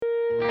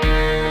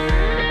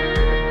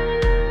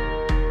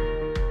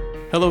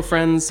Hello,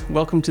 friends.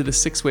 Welcome to the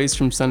 6 Ways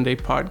from Sunday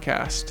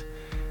podcast.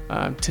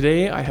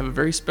 Today, I have a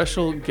very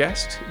special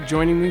guest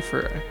joining me for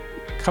a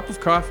cup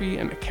of coffee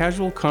and a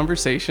casual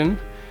conversation.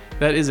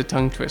 That is a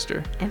tongue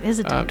twister. It is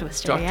a tongue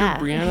twister, Dr. yeah.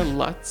 Brianna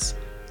Lutz.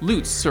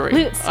 Lutz.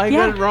 I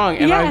got it wrong,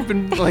 and I've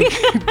been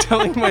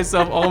telling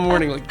myself all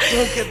morning,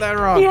 don't get that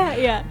wrong.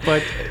 Yeah.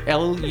 But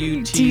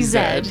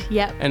L-U-T-Z.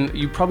 Yep. And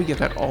you probably get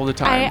that all the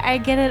time. I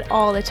get it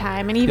all the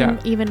time, and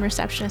even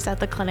receptionists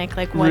at the clinic,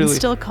 one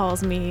still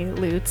calls me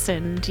Lutz,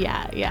 and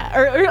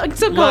or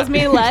still calls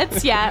me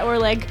Lutz, or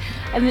like,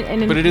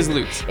 and but it is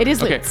Lutz. It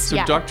is Lutz. Okay,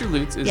 so Dr.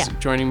 Lutz is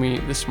joining me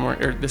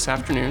this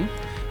afternoon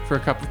for a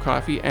cup of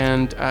coffee,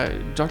 and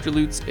Dr.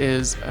 Lutz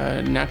is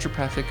a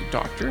naturopathic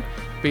doctor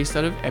based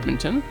out of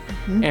Edmonton.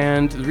 Mm-hmm.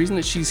 And the reason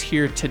that she's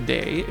here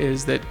today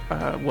is that,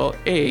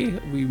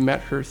 we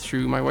met her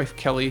through, my wife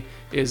Kelly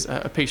is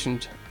a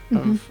patient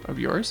of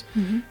yours.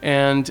 Mm-hmm.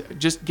 And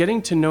just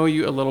getting to know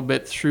you a little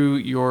bit through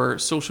your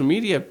social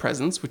media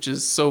presence, which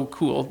is so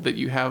cool that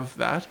you have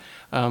that.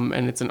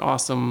 And it's an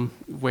awesome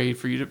way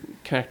for you to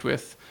connect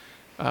with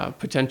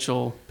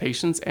potential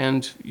patients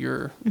and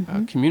your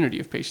community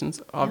of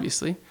patients,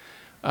 obviously.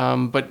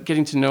 But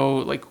getting to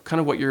know kind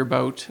of what you're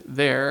about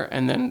there,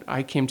 and then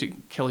I came to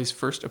Kelly's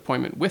first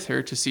appointment with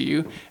her to see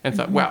you, and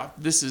thought, wow,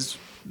 this is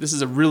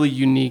a really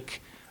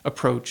unique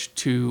approach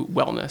to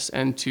wellness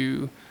and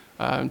to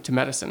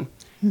medicine.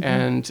 Mm-hmm.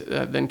 And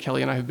then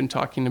Kelly and I have been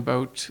talking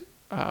about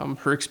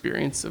her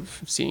experience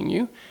of seeing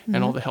you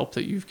and all the help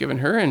that you've given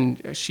her,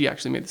 and she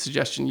actually made the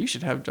suggestion you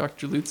should have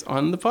Dr. Lutz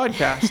on the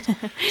podcast.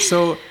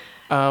 So.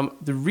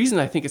 The reason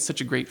I think it's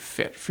such a great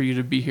fit for you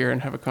to be here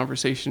and have a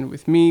conversation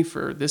with me,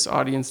 for this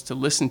audience to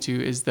listen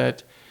to, is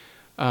that,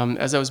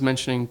 as I was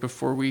mentioning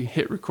before we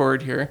hit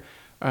record here,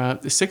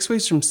 the 6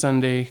 Ways from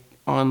Sunday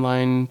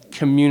online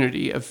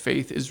community of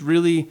faith is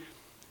really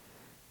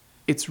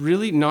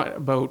not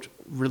about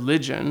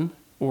religion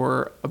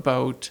or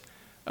about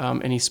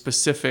any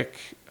specific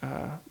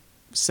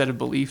set of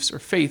beliefs or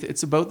faith.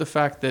 It's about the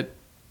fact that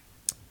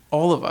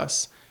all of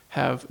us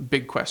have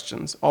big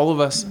questions. All of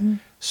us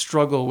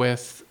struggle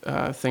with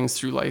things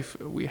through life.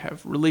 We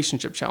have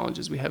relationship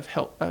challenges. We have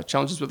health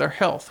challenges with our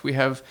health. We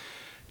have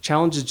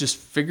challenges just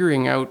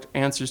figuring out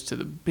answers to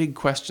the big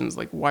questions,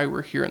 like why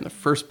we're here in the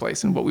first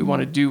place and what we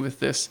want to do with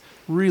this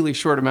really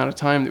short amount of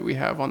time that we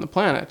have on the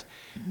planet.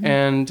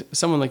 And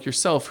someone like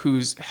yourself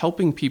who's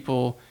helping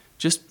people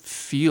just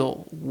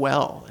feel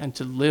well and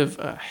to live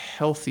a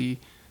healthy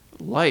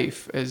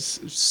life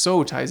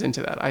so ties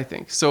into that, I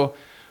think. So,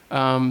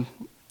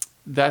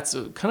 that's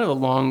kind of a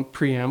long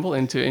preamble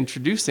into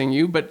introducing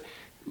you, but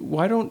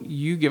why don't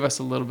you give us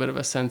a little bit of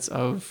a sense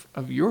of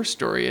your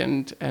story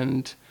and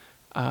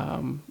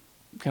kind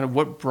of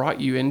what brought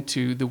you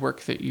into the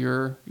work that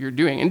you're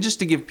doing, and just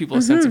to give people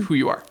a sense of who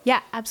you are. Yeah,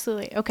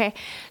 absolutely. Okay.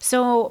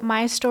 So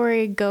my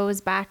story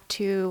goes back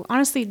to,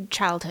 honestly,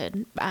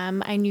 childhood.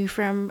 I knew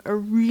from a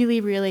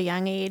really, really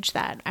young age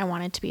that I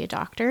wanted to be a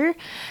doctor.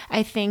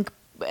 I think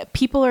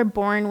people are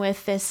born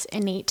with this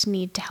innate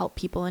need to help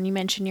people. And you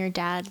mentioned your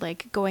dad,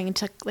 going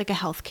into a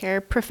healthcare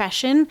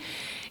profession.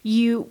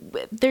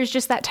 There's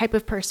just that type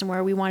of person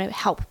where we want to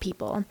help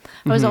people.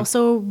 I was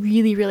also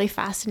really, really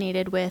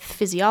fascinated with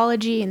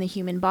physiology and the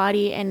human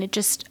body, and it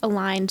just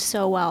aligned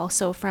so well.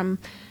 So from,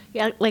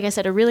 like I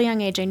said, a really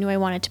young age, I knew I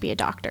wanted to be a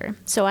doctor.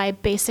 So I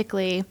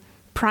basically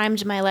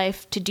primed my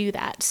life to do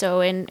that.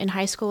 So in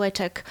high school, I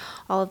took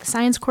all of the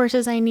science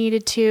courses I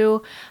needed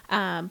to,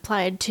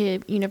 applied to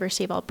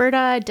University of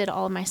Alberta, did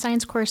all of my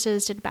science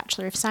courses, did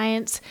Bachelor of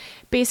Science,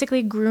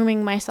 basically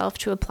grooming myself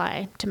to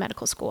apply to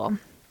medical school.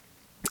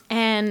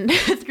 And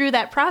through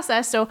that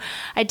process, so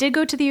I did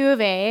go to the U of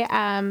A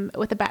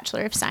with a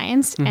Bachelor of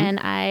Science,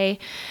 and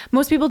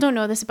most people don't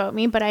know this about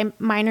me, but I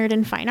minored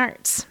in fine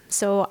arts.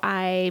 So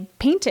I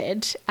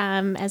painted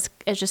as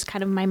just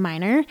kind of my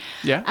minor.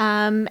 Yeah.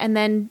 And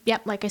then,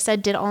 like I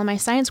said, did all my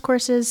science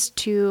courses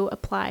to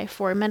apply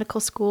for medical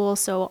school.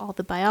 So all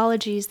the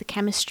biologies, the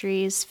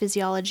chemistries,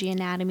 physiology,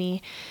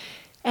 anatomy.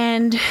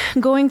 And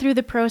going through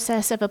the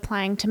process of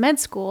applying to med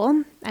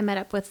school, I met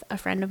up with a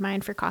friend of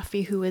mine for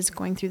coffee who was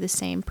going through the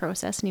same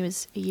process, and he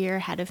was a year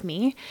ahead of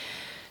me.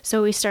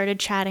 So we started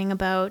chatting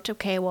about,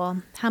 okay,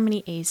 well, how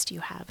many A's do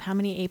you have? How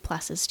many A+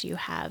 do you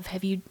have?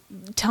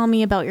 Tell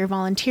me about your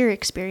volunteer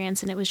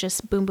experience? And it was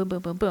just boom, boom,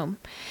 boom, boom, boom.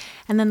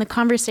 And then the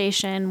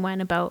conversation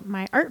went about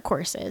my art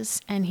courses.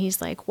 And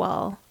he's like,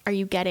 well, are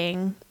you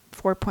getting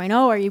 4.0?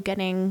 Are you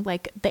getting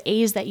the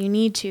A's that you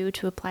need to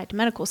apply to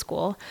medical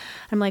school?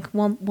 I'm like,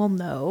 well,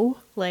 no.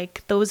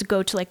 Those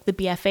go to the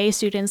BFA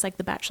students,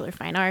 the Bachelor of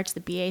Fine Arts, the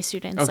BA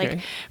students.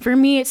 Okay. For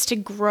me, it's to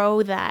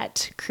grow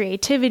that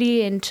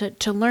creativity and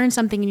to learn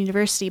something in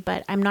university,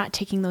 but I'm not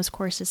taking those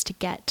courses to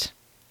get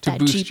to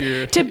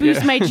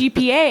boost my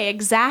GPA.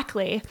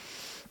 Exactly.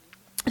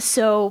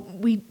 So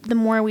the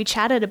more we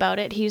chatted about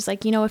it, he was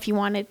like, if you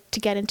wanted to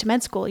get into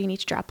med school, you need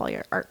to drop all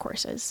your art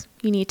courses.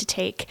 You need to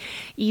take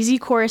easy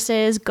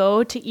courses,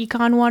 go to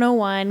Econ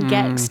 101,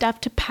 get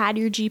stuff to pad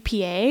your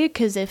GPA,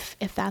 because if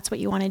that's what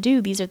you want to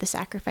do, these are the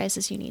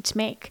sacrifices you need to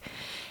make.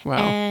 Wow.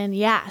 And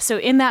yeah, so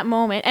in that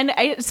moment, and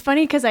it's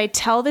funny because I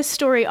tell this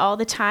story all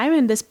the time,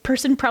 and this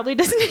person probably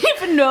doesn't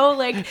even know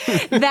like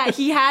that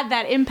he had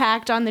that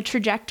impact on the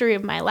trajectory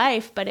of my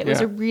life, but it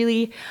was a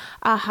really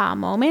aha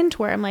moment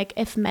where I'm like,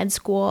 if med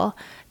school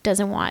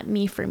doesn't want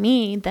me for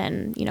me,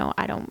 then, you know,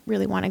 I don't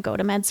really want to go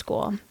to med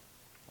school.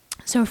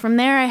 So from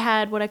there, I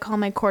had what I call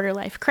my quarter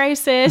life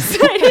crisis.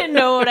 I didn't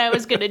know what I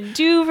was going to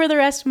do for the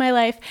rest of my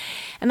life.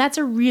 And that's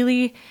a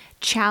really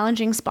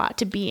challenging spot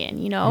to be in,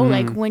 you know,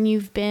 like when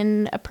you've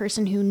been a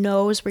person who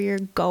knows where you're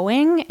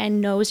going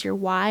and knows your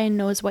why and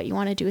knows what you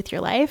want to do with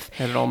your life.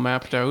 Had it all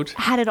mapped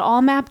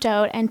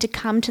out. And to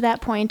come to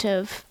that point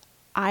of,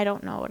 I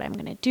don't know what I'm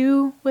going to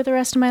do with the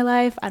rest of my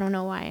life. I don't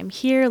know why I'm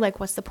here.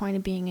 Like, what's the point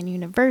of being in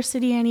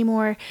university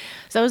anymore?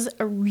 So that was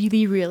a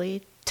really,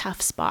 really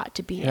tough spot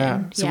to be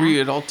in. So were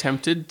you at all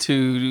tempted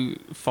to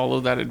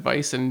follow that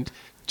advice and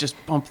just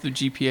bump the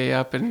GPA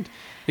up? And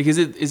like, is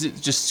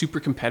it just super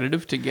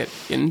competitive to get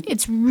in?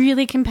 It's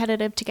really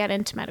competitive to get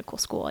into medical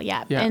school.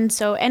 Yeah.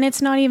 And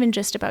it's not even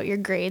just about your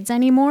grades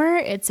anymore.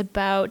 It's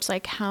about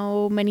like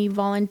how many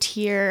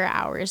volunteer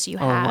hours you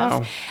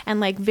have and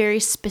like very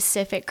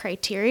specific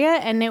criteria.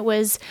 And it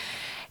was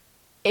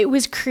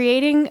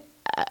creating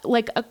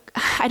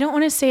I don't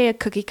want to say a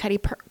cookie cutter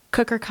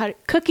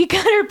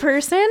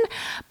person,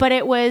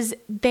 but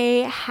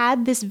they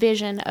had this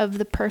vision of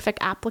the perfect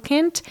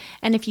applicant.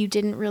 And if you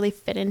didn't really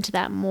fit into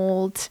that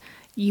mold,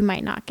 you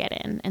might not get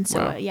in. And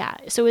so,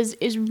 so it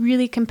is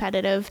really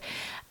competitive,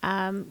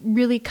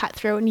 really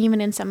cutthroat. And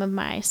even in some of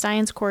my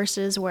science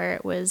courses where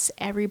it was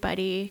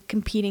everybody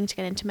competing to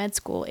get into med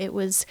school, it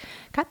was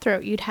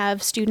cutthroat. You'd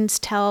have students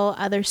tell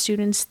other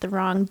students the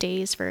wrong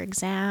days for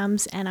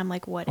exams. And I'm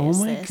like, what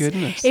is this? Oh my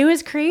goodness. It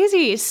was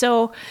crazy.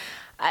 So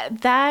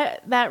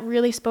that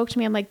really spoke to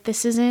me. I'm like,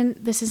 this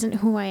isn't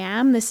who I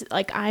am.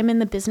 I'm in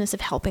the business of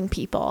helping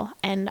people,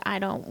 and I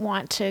don't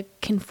want to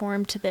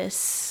conform to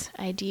this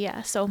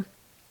idea. So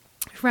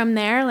from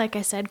there, like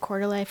I said,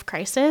 quarter life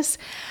crisis.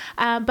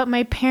 But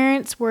my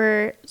parents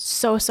were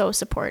so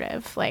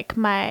supportive. Like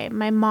my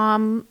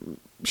mom,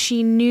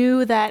 she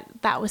knew that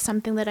was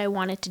something that I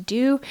wanted to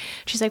do.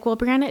 She's like, well,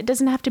 Brianna, it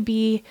doesn't have to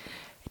be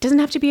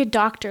a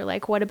doctor.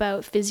 Like, what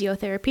about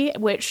physiotherapy?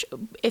 Which,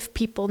 if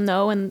people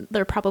know, and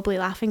they're probably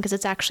laughing because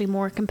it's actually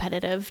more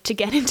competitive to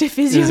get into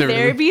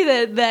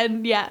physiotherapy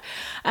than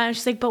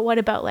she's like, but what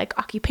about like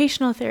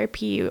occupational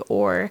therapy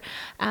or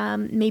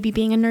maybe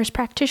being a nurse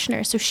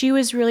practitioner? So she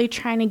was really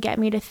trying to get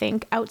me to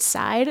think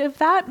outside of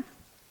that.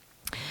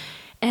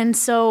 And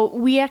so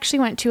we actually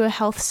went to a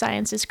health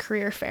sciences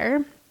career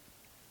fair.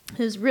 It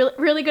was really,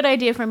 really good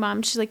idea from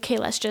mom. She's like, okay,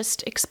 let's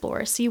just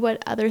explore, see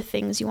what other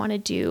things you want to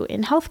do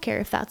in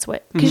healthcare, if that's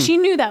because she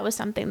knew that was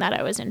something that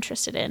I was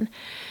interested in.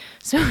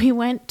 So we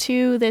went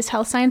to this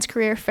health science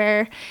career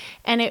fair,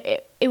 and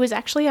it was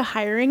actually a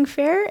hiring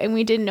fair, and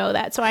we didn't know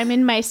that. So I'm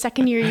in my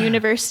second year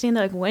university, and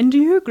they're like, when do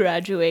you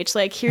graduate?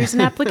 Like, here's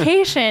an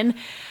application.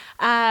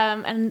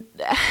 And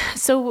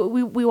so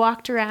we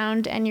walked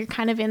around, and you're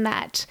kind of in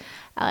that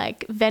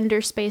like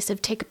vendor space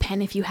of take a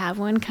pen if you have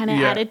one kind of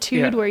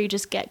attitude where you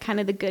just get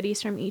kind of the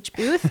goodies from each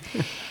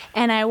booth.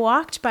 And I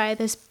walked by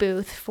this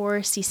booth for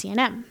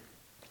CCNM.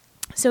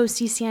 So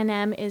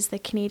CCNM is the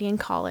Canadian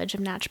College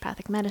of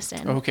Naturopathic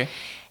Medicine. Okay.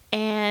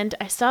 And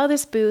I saw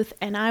this booth,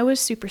 and I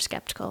was super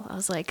skeptical. I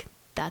was like,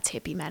 that's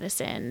hippie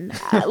medicine.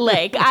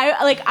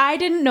 I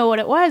didn't know what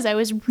it was. I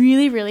was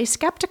really, really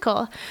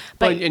skeptical.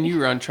 But and you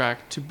were on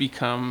track to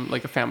become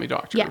like a family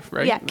doctor,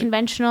 right? Yeah, like,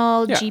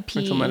 conventional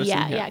GP.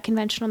 Medicine,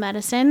 conventional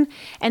medicine.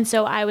 And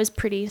so I was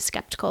pretty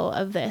skeptical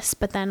of this.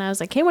 But then I was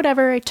like, hey,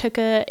 whatever. I took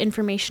a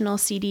informational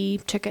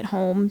CD, took it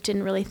home,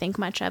 didn't really think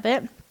much of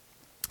it.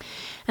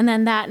 And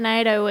then that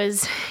night I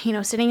was,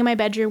 sitting in my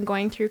bedroom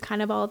going through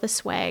kind of all the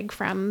swag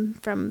from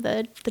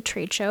the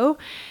trade show,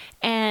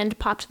 and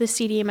popped the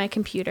CD in my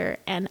computer,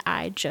 and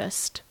I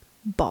just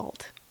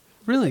bawled.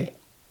 Really?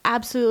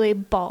 Absolutely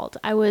bawled.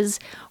 I was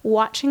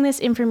watching this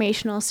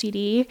informational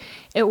CD.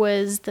 It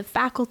was the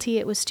faculty,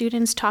 it was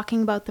students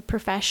talking about the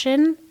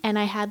profession, and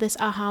I had this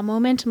aha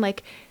moment. I'm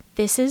like,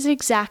 this is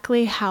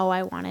exactly how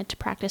I wanted to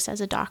practice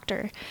as a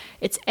doctor.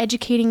 It's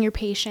educating your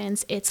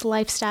patients, it's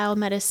lifestyle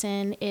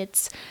medicine,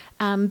 it's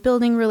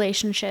building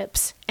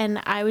relationships.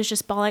 And I was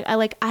just bawling.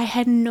 I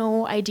had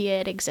no idea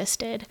it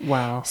existed.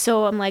 Wow.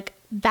 So I'm like,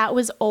 that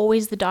was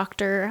always the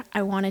doctor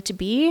I wanted to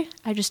be.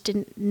 I just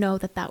didn't know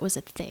that was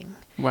a thing.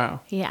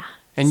 Wow. Yeah.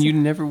 And you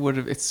never would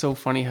have. It's so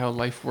funny how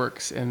life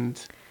works.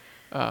 And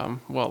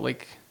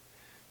like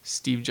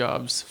Steve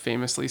Jobs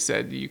famously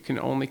said, you can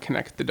only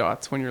connect the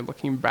dots when you're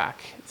looking back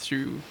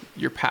through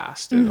your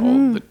past and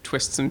all the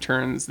twists and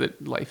turns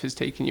that life has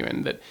taken you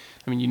in. That,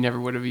 you never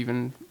would have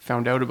even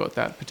found out about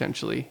that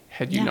potentially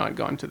had you not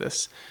gone to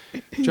this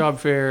job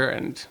fair.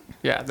 And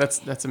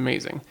that's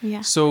amazing.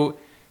 Yeah. So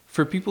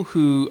for people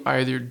who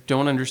either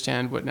don't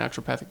understand what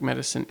naturopathic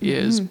medicine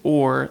is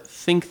or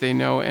think they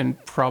know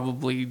and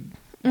probably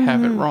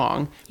have it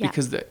wrong, Yeah.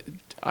 because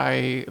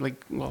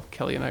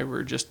Kelly and I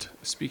were just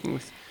speaking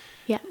with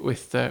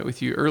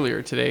you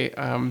earlier today.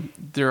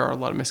 There are a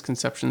lot of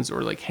misconceptions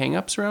or like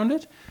hang-ups around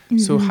it.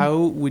 So how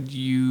would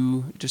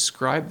you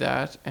describe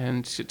that,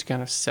 and to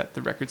kind of set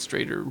the record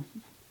straight or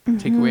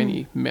take away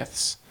any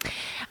myths?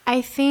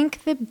 I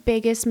think the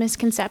biggest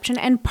misconception,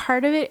 and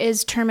part of it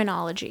is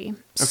terminology.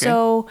 Okay.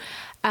 So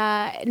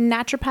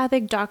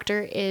naturopathic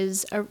doctor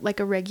is a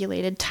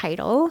regulated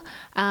title.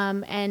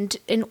 And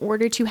in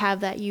order to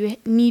have that, you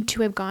need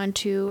to have gone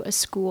to a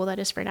school that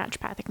is for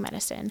naturopathic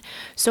medicine.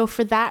 So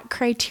for that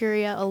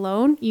criteria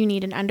alone, you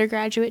need an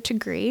undergraduate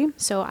degree.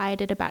 So I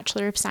did a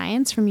Bachelor of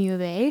Science from U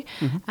of A.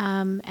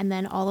 And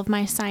then all of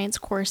my science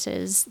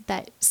courses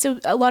so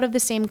a lot of the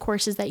same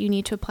courses that you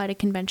need to apply to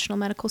conventional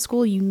medical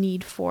school, you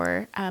need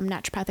for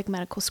naturopathic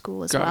medical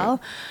school as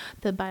well.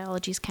 The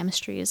biologies,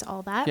 chemistries,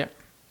 all that. Yeah.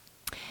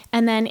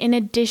 And then in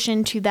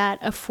addition to that,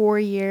 a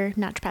 4-year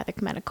naturopathic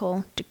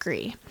medical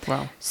degree.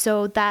 Wow.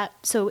 So that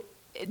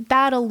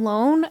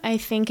alone, I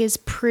think, is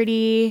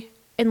pretty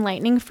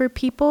enlightening for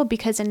people,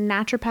 because a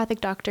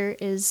naturopathic doctor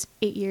is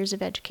 8 years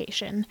of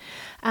education.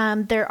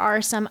 There are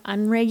some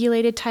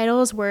unregulated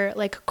titles where,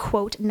 like,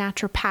 quote,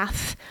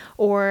 naturopath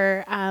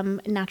or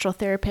natural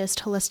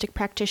therapist, holistic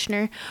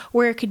practitioner,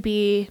 where it could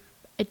be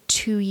a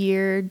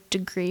 2-year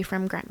degree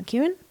from Grant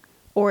MacEwan.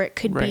 Or it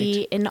could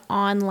be an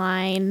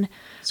online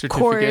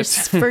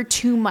course for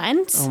 2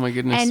 months. Oh my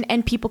goodness.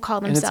 And people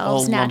call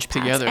themselves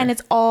naturopaths. And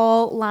it's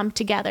all lumped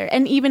together.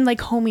 And even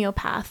like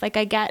homeopath. Like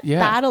I get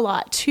that a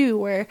lot too,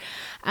 where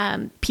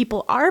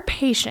people are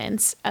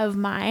patients of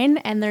mine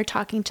and they're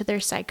talking to their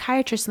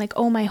psychiatrist and like,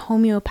 oh, my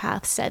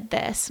homeopath said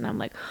this. And I'm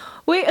like,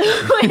 wait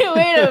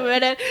a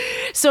minute.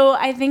 So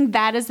I think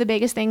that is the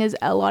biggest thing, is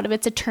a lot of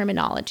it's a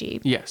terminology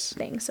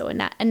thing. So a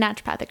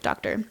naturopathic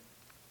doctor.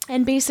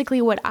 And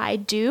basically what I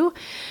do,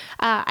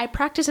 I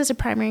practice as a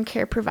primary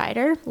care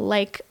provider,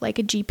 like a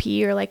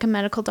GP or like a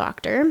medical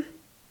doctor.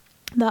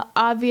 The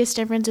obvious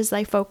difference is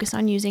I focus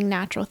on using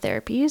natural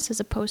therapies as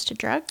opposed to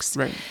drugs.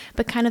 Right.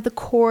 But kind of the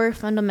core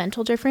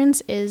fundamental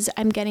difference is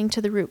I'm getting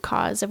to the root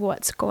cause of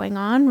what's going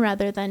on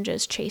rather than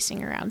just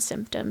chasing around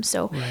symptoms.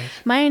 So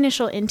my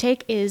initial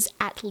intake is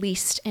at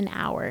least an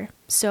hour.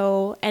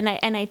 So, and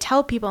I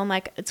tell people, I'm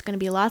like, it's going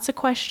to be lots of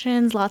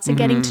questions, lots of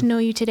getting to know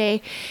you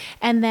today.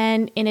 And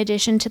then in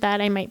addition to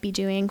that, I might be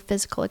doing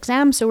physical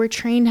exams. So we're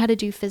trained how to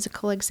do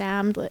physical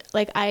exams.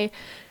 Like I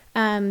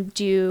can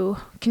do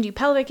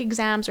pelvic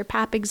exams or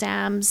pap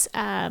exams.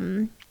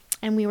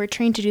 And we were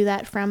trained to do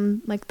that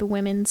from like the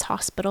Women's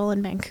Hospital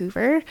in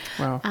Vancouver.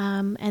 Wow.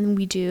 And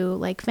we do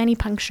like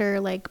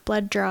venipuncture, like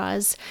blood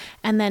draws.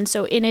 And then,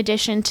 so in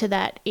addition to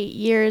that 8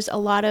 years, a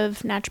lot of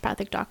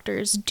naturopathic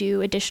doctors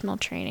do additional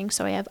training.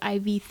 So I have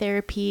IV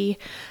therapy,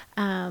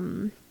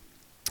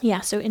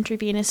 so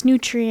intravenous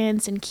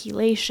nutrients and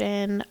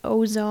chelation,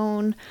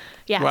 ozone.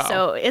 Yeah. Wow.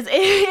 So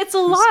it's a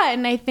lot.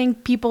 And I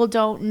think people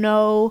don't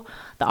know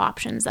the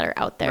options that are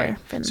out there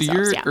for themselves. So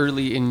you're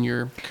early in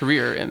your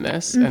career in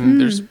this,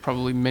 and there's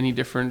probably many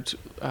different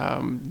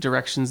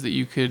directions that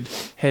you could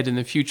head in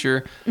the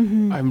future.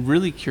 I'm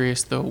really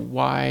curious though,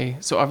 why?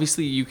 So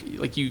obviously you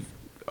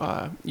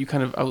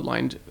kind of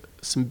outlined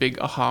some big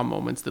aha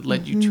moments that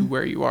led you to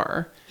where you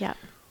are. Yeah.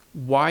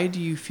 Why do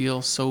you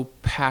feel so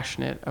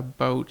passionate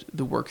about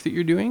the work that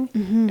you're doing,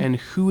 and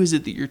who is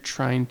it that you're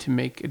trying to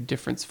make a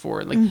difference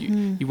for? Like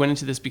you went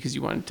into this because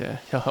you wanted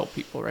to help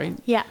people, right?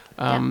 Yeah.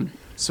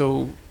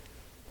 So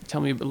tell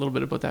me a little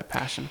bit about that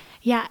passion.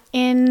 Yeah.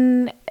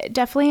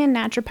 Definitely in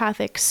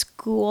naturopathic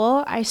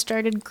school, I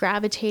started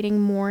gravitating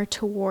more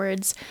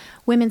towards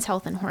women's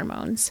health and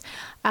hormones.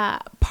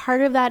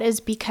 Part of that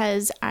is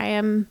because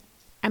I'm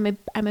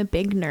a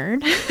big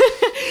nerd.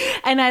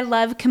 And I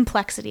love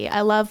complexity.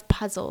 I love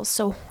puzzles.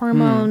 So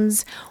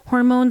hormones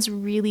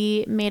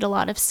really made a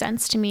lot of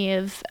sense to me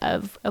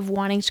of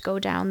wanting to go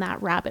down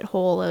that rabbit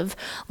hole of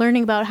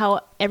learning about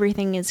how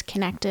everything is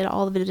connected,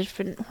 all of the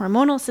different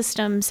hormonal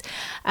systems.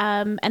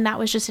 And that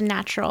was just a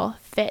natural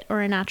fit or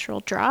a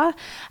natural draw.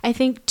 I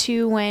think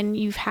too, when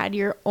you've had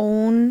your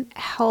own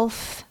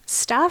health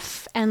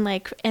stuff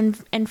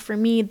and for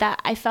me,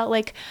 that I felt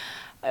like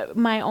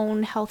my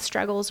own health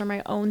struggles or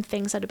my own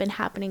things that have been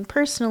happening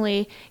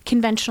personally,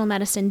 conventional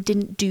medicine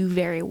didn't do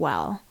very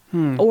well,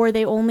 or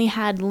they only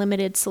had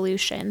limited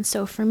solutions.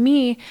 So for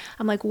me,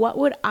 I'm like,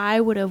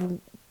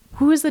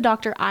 who is the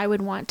doctor I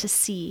would want to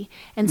see?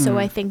 And so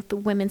I think the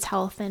women's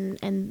health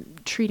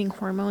and treating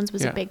hormones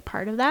was a big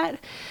part of that.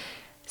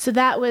 So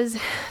that was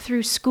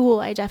through school.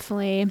 I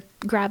definitely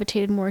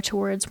gravitated more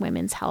towards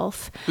women's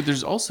health. But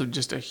there's also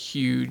just a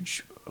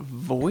huge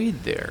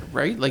void there,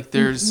 right? Like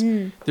there's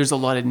a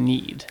lot of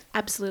need.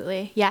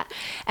 Absolutely. Yeah.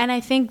 And I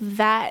think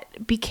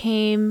that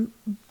became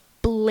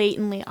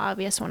blatantly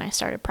obvious when I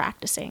started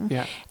practicing.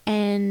 Yeah.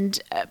 And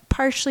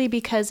partially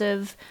because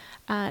of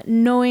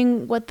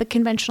knowing what the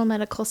conventional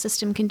medical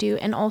system can do,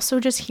 and also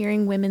just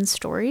hearing women's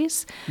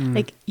stories.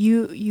 Like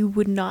you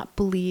would not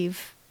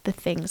believe the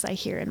things I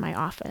hear in my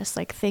office,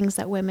 like things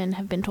that women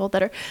have been told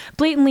that are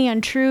blatantly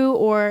untrue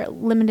or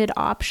limited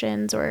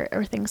options or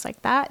things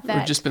like that.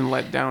 Or just been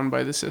let down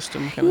by the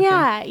system kind of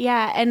thing.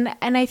 Yeah.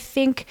 And I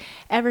think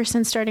ever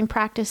since starting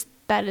practice,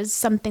 that is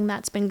something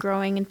that's been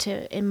growing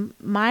in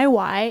my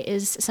why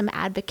is some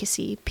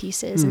advocacy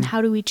pieces and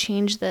how do we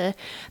change the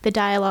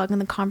dialogue and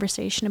the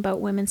conversation about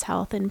women's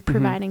health and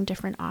providing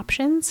different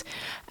options.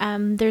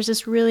 There's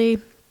this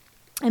really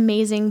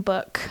amazing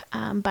book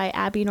by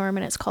Abby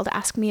Norman. It's called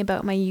Ask Me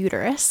About My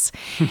Uterus.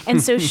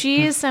 And so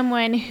she is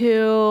someone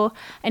who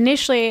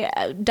initially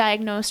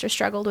diagnosed or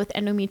struggled with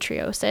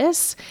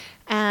endometriosis.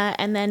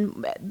 And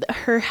then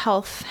her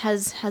health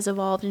has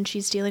evolved and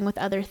she's dealing with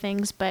other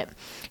things, but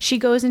she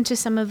goes into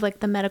some of like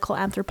the medical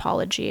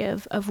anthropology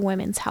of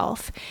women's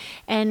health.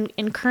 And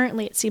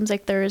currently it seems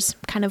like there's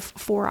kind of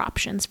 4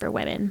 options for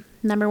women.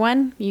 Number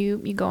 1, you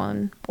go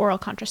on oral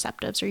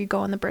contraceptives or you go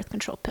on the birth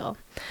control pill.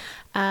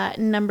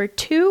 Number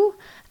 2,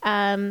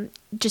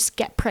 just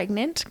get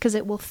pregnant because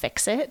it will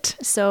fix it.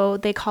 So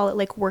they call it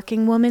like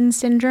working woman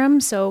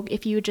syndrome. So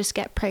if you just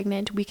get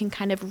pregnant, we can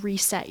kind of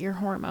reset your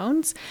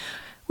hormones,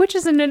 which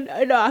isn't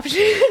an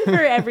option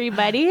for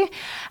everybody.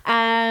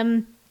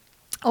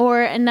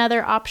 Or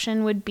another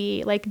option would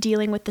be like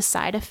dealing with the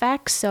side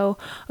effects. So,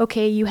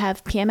 okay, you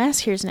have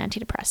PMS, here's an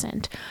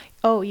antidepressant.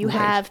 Oh, you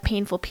have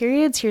painful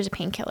periods, here's a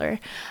painkiller.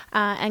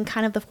 And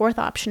kind of the 4th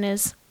option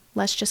is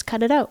let's just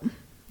cut it out.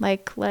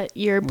 Like,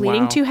 you're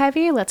bleeding too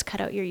heavy, let's cut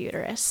out your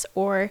uterus.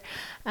 Or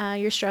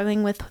you're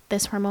struggling with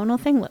this hormonal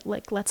thing,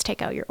 let's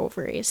take out your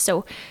ovaries.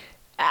 So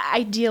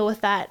I deal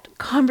with that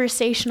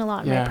conversation a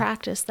lot in my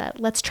practice, that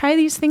let's try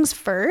these things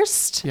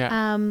first.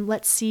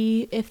 Let's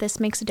see if this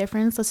makes a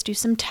difference. Let's do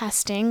some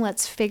testing.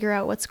 Let's figure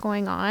out what's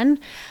going on.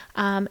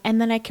 And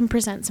then I can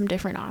present some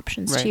different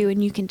options to you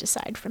and you can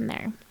decide from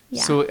there.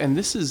 Yeah. So, and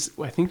this is,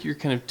 I think you're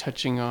kind of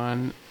touching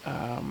on,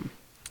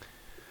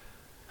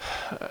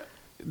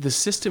 the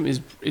system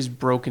is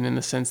broken in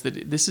the sense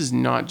that this is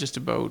not just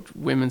about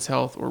women's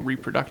health or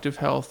reproductive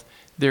health.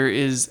 There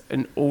is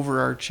an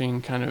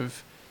overarching kind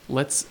of,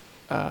 let's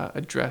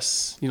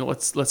address,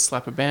 let's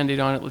slap a Band-Aid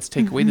on it. Let's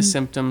take away the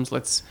symptoms.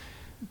 Let's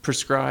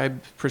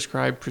prescribe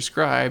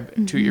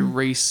to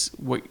erase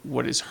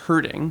what is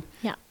hurting,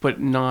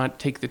 but not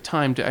take the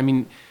time to, I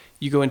mean,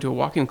 you go into a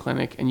walk-in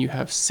clinic and you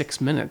have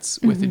 6 minutes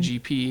with a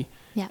GP.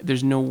 Yeah.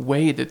 There's no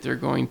way that they're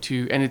going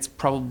to, and it's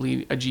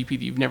probably a GP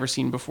that you've never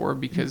seen before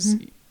because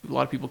a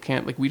lot of people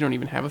can't, like we don't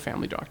even have a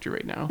family doctor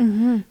right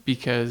now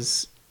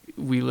because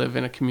we live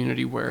in a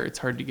community where it's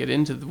hard to get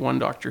into the one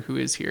doctor who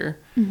is here,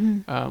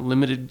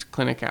 limited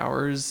clinic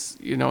hours,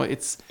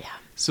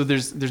 so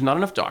there's not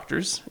enough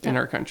doctors in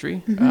our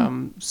country.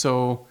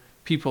 So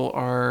people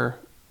are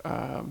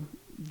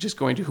just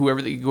going to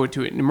whoever they go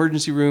to an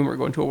emergency room or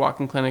go into a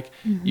walk-in clinic,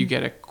 you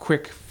get a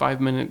quick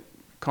 5-minute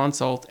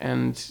consult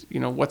and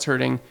what's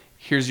hurting,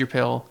 here's your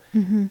pill,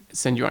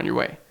 send you on your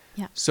way.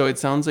 So it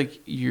sounds like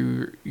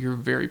you're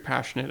very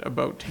passionate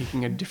about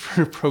taking a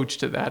different approach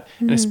to that,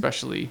 and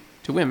especially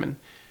to women.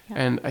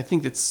 And I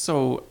think it's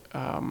so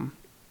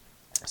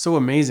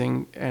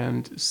amazing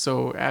and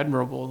so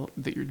admirable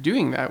that you're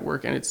doing that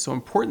work, and it's so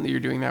important that you're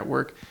doing that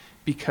work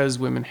because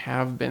women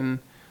have been,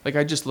 like,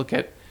 I just look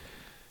at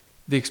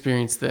the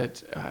experience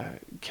that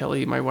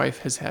Kelly, my wife,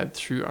 has had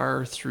through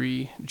our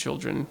 3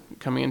 children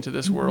coming into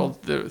this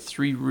world, the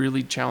 3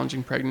 really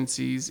challenging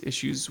pregnancies,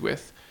 issues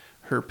with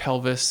her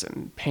pelvis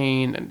and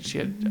pain, and she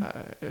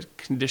had a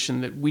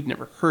condition that we'd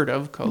never heard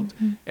of called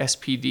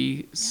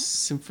SPD,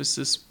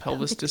 symphysis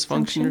pelvis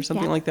dysfunction or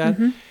something like that.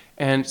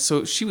 And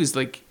so she was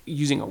like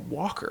using a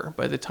walker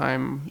by the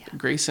time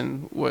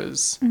Grayson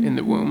was in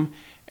the womb,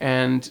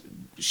 and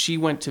she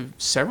went to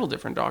several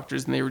different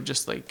doctors and they were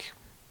just like,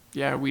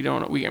 I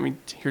mean,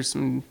 here's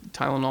some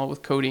Tylenol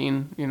with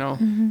codeine,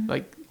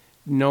 like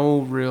no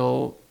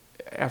real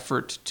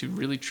effort to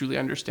really truly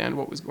understand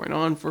what was going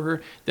on for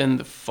her. Then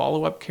the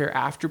follow-up care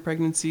after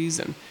pregnancies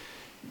and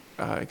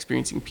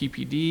experiencing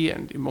PPD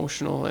and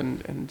emotional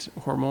and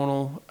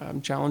hormonal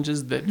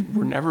challenges that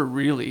were never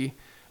really,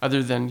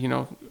 other than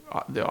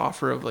the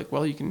offer of like,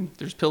 well,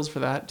 there's pills for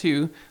that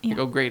too. Like,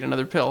 oh great,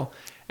 another pill.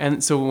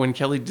 And so when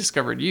Kelly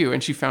discovered you,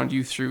 and she found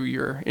you through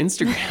your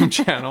Instagram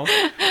channel,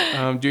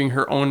 doing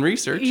her own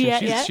research,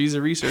 and she's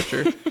a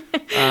researcher.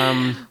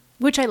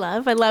 Which I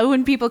love. I love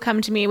when people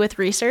come to me with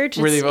research.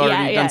 Where they've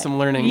already done some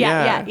learning.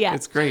 Yeah.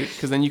 It's great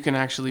because then you can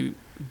actually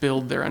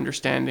build their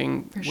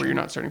understanding where you're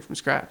not starting from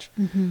scratch.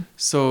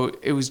 So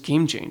it was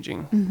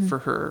game-changing for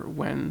her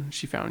when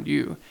she found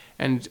you,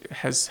 and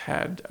has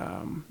had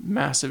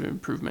massive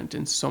improvement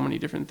in so many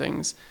different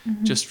things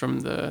just from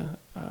the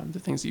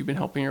things that you've been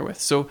helping her with.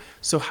 So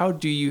how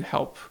do you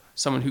help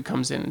someone who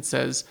comes in and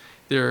says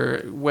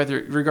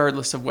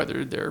regardless of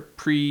whether they're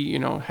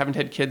haven't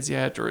had kids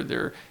yet, or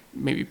they're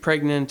maybe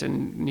pregnant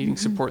and needing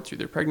support through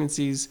their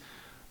pregnancies?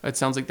 It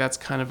sounds like that's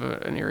kind of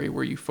an area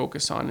where you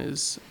focus on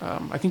is,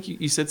 I think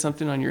you said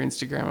something on your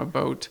Instagram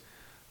about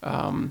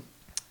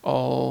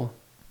all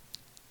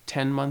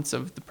 10 months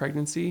of the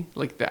pregnancy,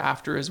 like the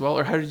after as well,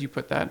 or how did you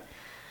put that?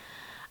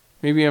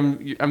 Maybe I'm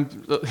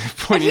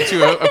pointing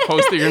to a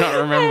post that you're not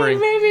remembering.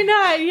 Maybe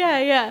not.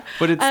 Yeah.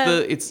 But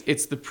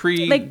it's the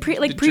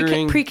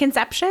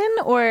preconception,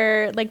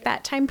 or like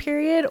that time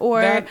period,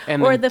 or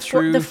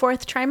the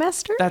fourth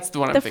trimester. That's the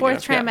one I'm thinking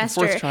of. Fourth trimester.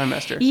 The fourth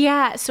trimester.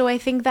 Yeah. So I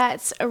think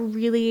that's a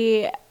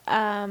really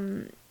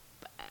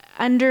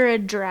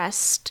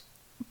underaddressed,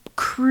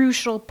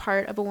 crucial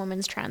part of a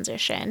woman's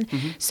transition.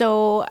 Mm-hmm.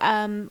 So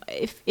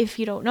if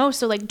you don't know,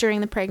 so like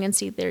during the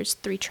pregnancy there's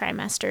 3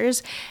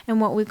 trimesters,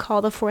 and what we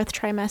call the fourth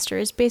trimester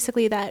is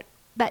basically that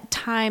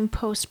time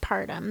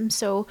postpartum.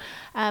 So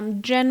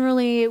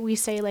generally we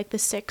say like the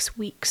 6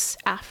 weeks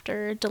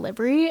after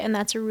delivery, and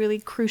that's a really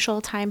crucial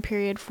time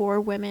period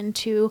for women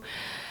to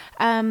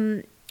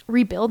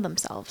rebuild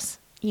themselves.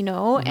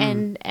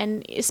 And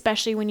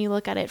especially when you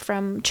look at it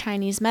from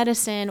Chinese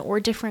medicine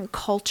or different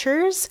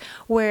cultures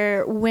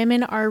where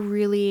women are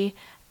really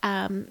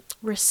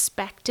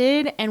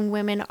respected and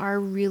women are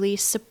really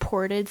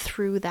supported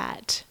through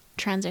that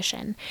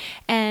transition.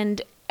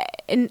 And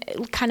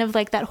kind of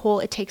like that whole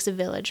it takes a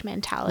village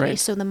mentality. Right.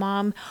 So the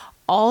mom,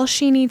 all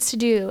she needs to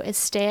do is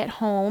stay at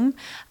home,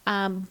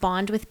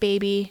 bond with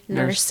baby,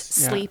 nurse,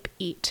 sleep,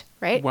 eat.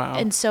 Right. Wow.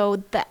 And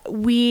so that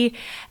we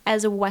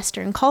as a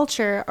Western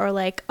culture are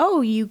like, oh,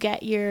 you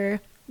have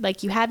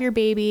your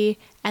baby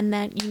and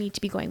then you need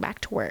to be going back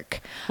to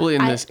work. Well,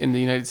 in the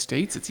United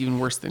States, it's even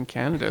worse than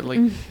Canada, like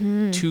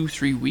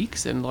 2-3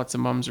 weeks, and lots of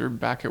moms are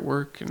back at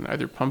work and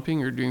either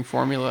pumping or doing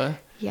formula.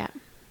 Yeah.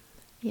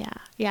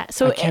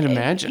 So I can't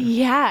imagine.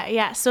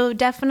 Yeah. So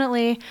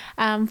definitely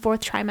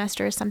fourth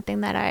trimester is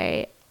something that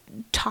I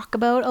talk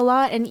about a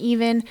lot, and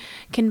even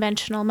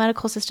conventional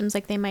medical systems,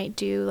 like they might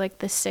do like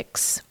the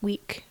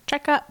 6-week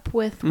checkup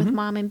with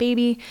mom and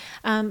baby,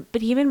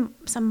 but even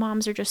some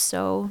moms are just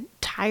so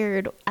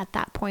tired at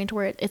that point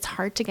where it's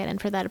hard to get in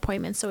for that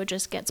appointment, so it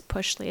just gets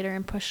pushed later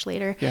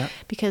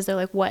because they're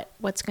like,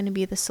 what's going to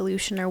be the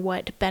solution, or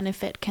what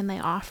benefit can they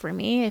offer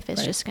me if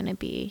it's just going to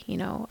be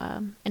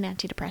an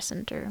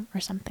antidepressant or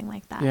something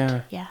like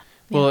that.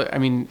 Well, I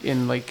mean,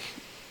 in like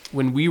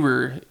when we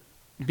were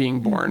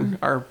being born,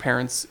 our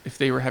parents, if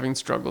they were having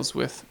struggles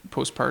with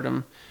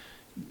postpartum,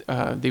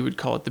 they would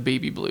call it the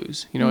baby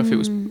blues. If it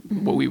was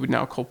what we would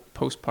now call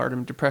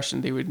postpartum depression,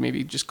 they would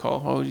maybe just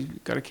call, oh, you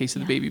got a case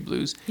of the baby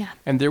blues.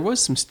 And there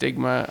was some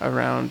stigma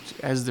around,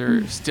 as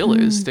there still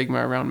is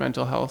stigma around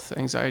mental health,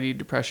 anxiety,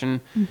 depression.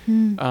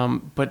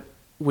 But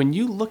when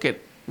you look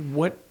at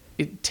what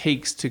it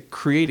takes to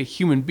create a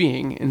human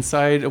being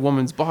inside a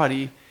woman's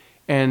body,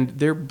 and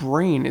their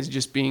brain is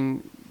just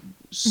being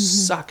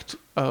sucked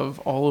of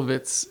all of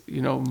its,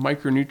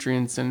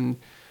 micronutrients and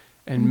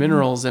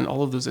minerals and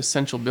all of those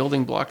essential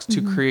building blocks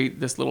to create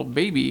this little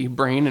baby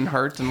brain and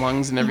heart and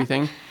lungs and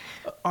everything.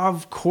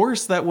 Of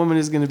course, that woman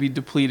is going to be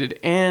depleted,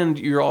 and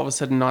you're all of a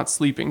sudden not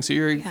sleeping. So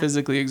you're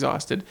physically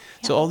exhausted.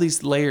 So all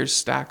these layers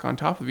stack on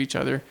top of each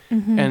other.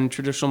 And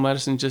traditional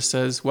medicine just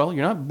says, well,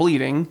 you're not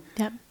bleeding.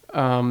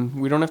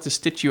 We don't have to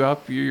stitch you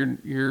up.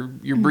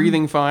 You're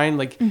breathing fine.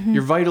 Like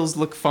your vitals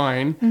look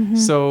fine.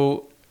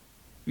 So,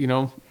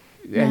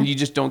 and you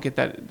just don't get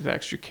that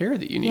extra care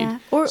that you need.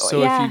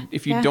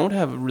 If you don't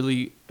have a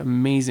really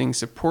amazing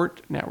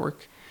support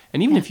network,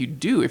 and even if you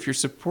do, if your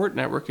support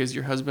network is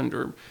your husband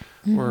or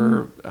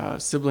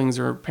siblings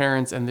or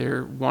parents, and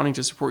they're wanting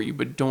to support you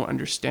but don't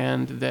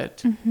understand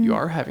that you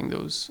are having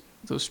those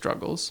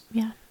struggles,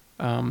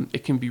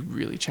 it can be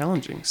really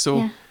challenging.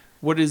 So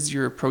what is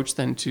your approach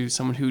then to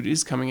someone who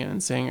is coming in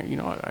and saying,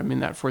 I'm in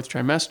that fourth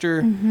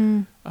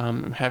trimester,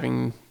 I'm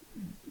having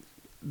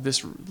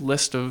this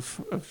list of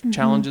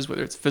challenges,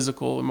 whether it's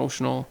physical,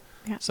 emotional,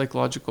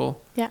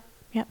 psychological?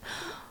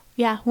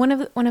 One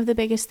of the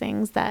biggest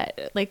things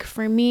that, like,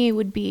 for me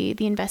would be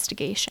the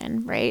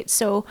investigation, right?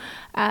 So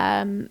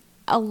a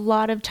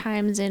lot of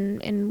times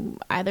in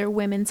either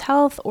women's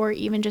health or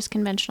even just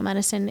conventional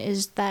medicine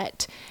is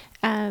that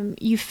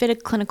you fit a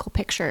clinical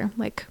picture.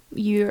 Like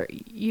you're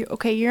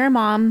a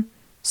mom,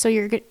 so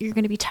you're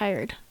going to be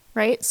tired,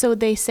 right? So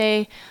they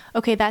say,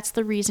 okay, that's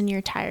the reason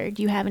you're tired.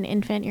 You have an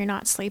infant, you're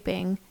not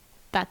sleeping.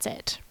 That's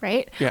it,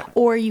 right? Yeah.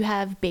 Or you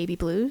have baby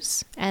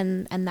blues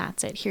and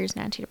that's it. Here's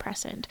an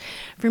antidepressant.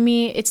 For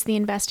me, it's the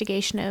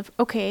investigation of,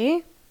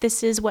 okay,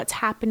 this is what's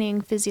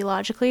happening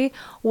physiologically.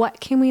 What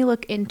can we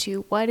look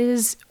into?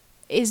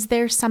 Is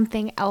there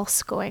something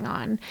else going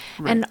on?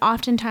 Right. And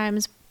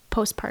oftentimes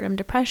postpartum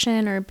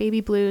depression or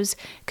baby blues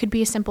could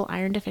be a simple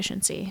iron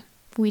deficiency.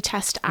 We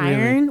test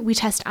iron. Really? We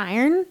test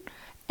iron.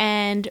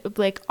 And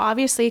like,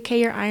 obviously, okay,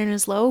 your iron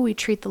is low. We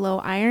treat the low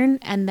iron,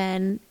 and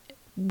then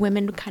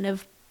women kind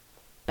of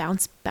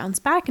bounce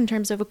back in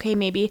terms of, okay,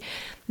 maybe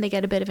they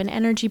get a bit of an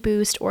energy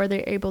boost, or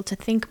they're able to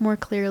think more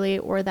clearly,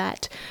 or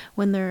that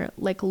when they're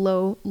like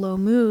low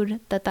mood,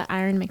 that the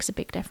iron makes a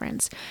big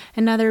difference.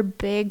 Another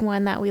big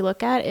one that we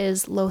look at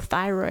is low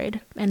thyroid.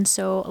 And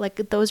so like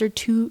those are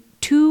two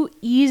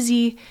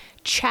easy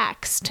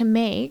checks to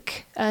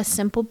make. A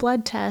simple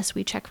blood test,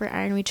 we check for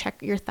iron, we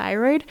check your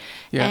thyroid,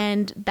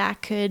 and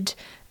that could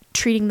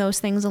treating those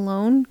things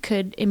alone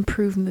could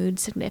improve mood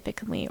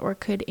significantly or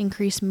could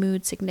increase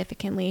mood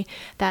significantly,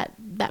 that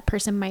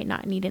person might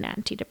not need an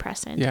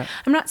antidepressant. Yeah.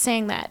 I'm not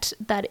saying that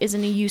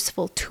isn't a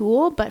useful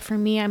tool, but for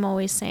me, I'm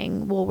always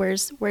saying, well,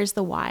 where's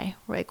the why?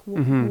 Like,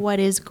 what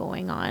is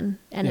going on?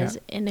 And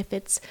if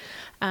it's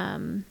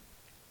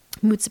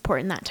mood support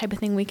and that type of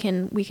thing, we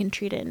can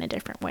treat it in a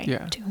different way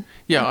too.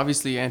 Yeah,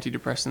 obviously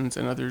antidepressants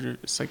and other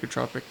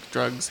psychotropic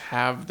drugs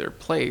have their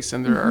place,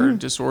 and there are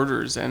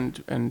disorders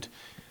and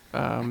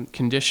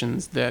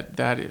conditions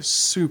that is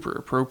super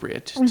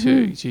appropriate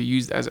to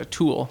use as a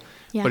tool.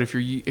 Yeah. But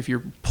if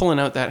you're pulling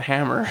out that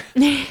hammer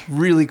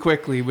really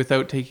quickly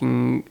without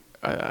taking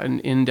an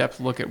in-depth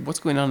look at what's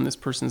going on in this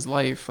person's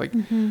life, like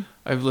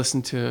I've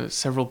listened to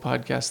several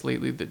podcasts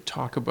lately that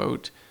talk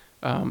about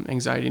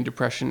anxiety and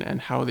depression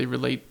and how they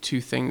relate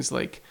to things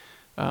like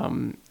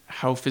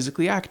how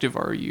physically active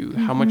are you,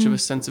 how much of a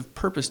sense of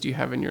purpose do you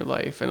have in your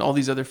life, and all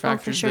these other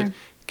factors that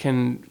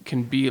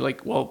can be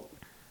like, well,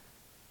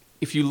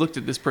 if you looked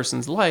at this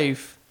person's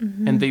life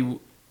and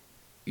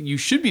you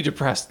should be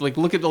depressed, like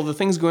look at all the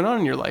things going on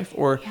in your life,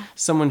 or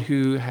someone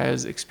who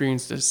has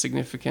experienced a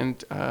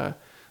significant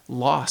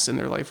loss in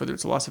their life, whether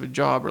it's a loss of a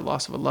job or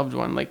loss of a loved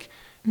one, like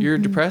you're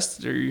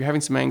depressed or you're having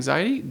some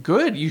anxiety,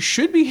 good, you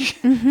should be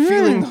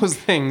feeling those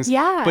things,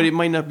 but it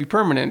might not be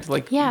permanent.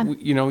 Like,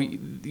 you know,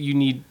 you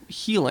need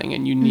healing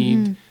and you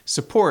need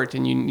support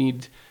and you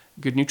need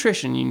good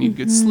nutrition, you need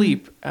good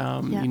sleep,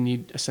 you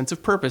need a sense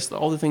of purpose,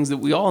 all the things that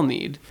we all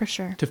need for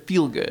sure to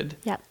feel good.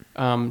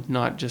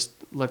 Not just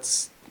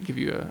let's give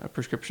you a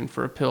prescription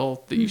for a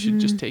pill that you should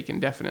just take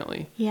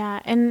indefinitely. Yeah.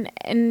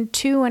 And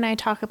too, when I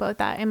talk about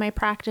that in my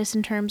practice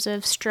in terms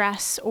of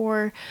stress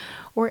or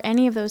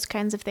any of those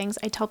kinds of things,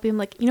 I tell people,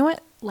 like, you know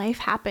what, life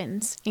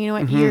happens, you know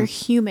what, you're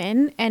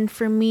human. And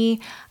for me,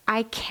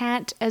 I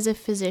can't, as a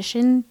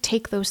physician,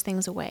 take those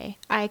things away.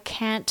 I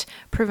can't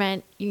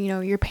prevent, you know,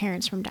 your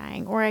parents from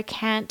dying, or I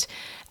can't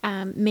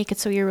make it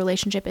so your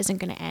relationship isn't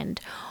going to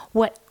end.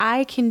 What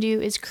I can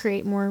do is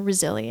create more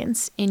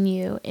resilience in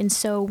you. And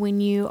so when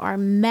you are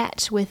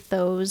met with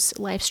those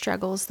life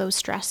struggles, those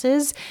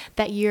stresses,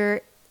 that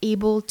you're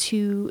able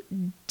to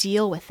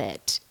deal with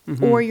it,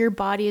 or your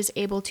body is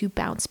able to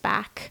bounce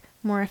back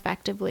more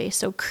effectively.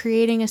 So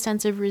creating a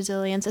sense of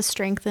resilience, a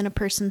strength in a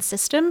person's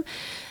system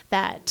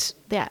that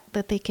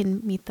they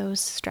can meet those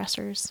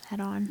stressors head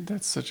on.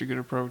 That's such a good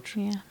approach.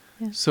 Yeah.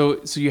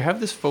 So you have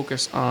this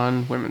focus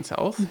on women's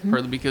health,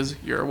 partly because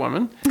you're a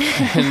woman,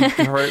 and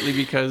partly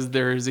because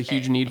there is a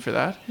huge need for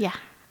that. Yeah.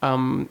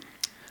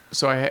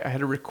 So I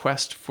had a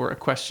request for a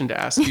question to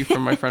ask you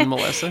from my friend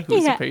Melissa, who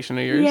is a patient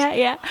of yours.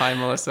 Yeah. Hi,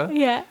 Melissa.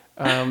 Yeah.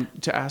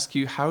 To ask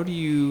you, how do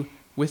you,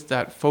 with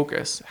that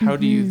focus, how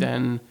do you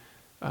then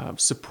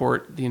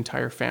support the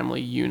entire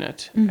family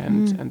unit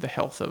and the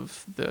health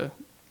of the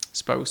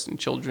spouse and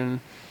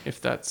children,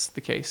 if that's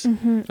the case?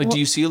 Like, do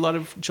you see a lot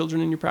of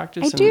children in your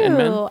practice? And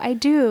men? I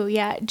do.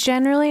 Yeah.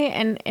 Generally.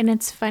 And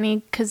it's funny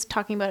because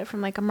talking about it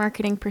from like a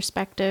marketing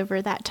perspective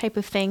or that type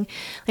of thing,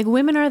 like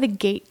women are the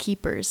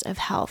gatekeepers of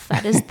health.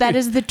 That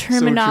is the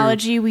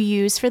terminology we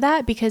use for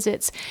that, because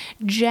it's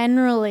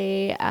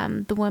generally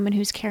the woman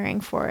who's caring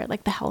for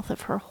like the health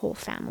of her whole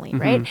family.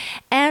 Right.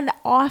 And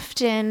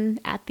often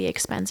at the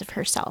expense of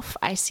herself.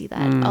 I see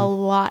that a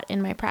lot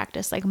in my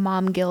practice, like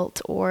mom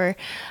guilt, or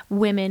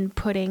women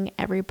putting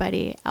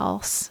everybody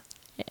else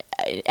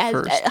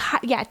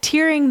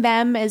tiering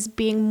them as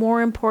being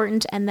more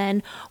important, and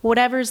then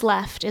whatever's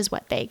left is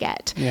what they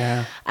get.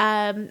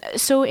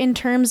 So in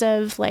terms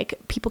of like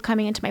people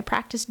coming into my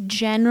practice,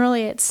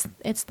 generally it's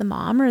the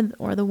mom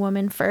or the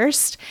woman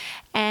first,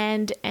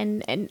 and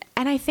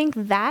I think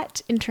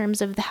that in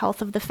terms of the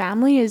health of the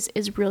family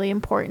is really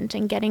important,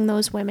 and getting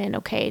those women,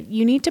 okay,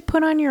 you need to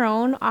put on your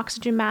own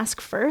oxygen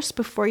mask first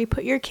before you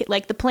put your kid,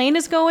 like the plane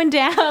is going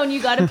down,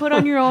 you got to put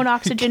on your own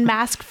oxygen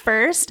mask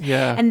first,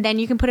 and then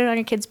you can put it on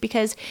your kids, because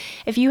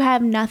if you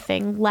have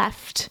nothing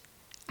left,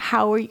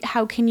 how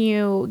can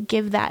you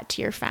give that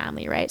to your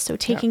family, right? So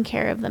taking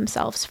care of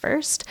themselves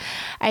first.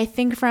 I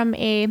think from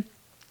a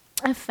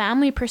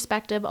family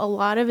perspective, a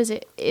lot of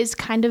it is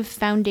kind of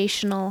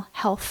foundational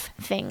health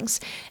things.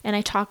 And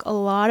I talk a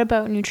lot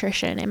about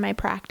nutrition in my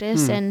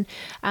practice and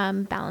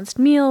balanced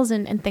meals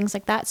and things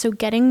like that. So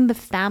getting the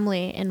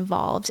family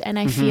involved. And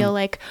I feel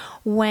like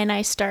when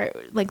I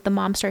start, like the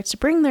mom starts to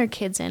bring their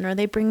kids in, or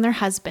they bring their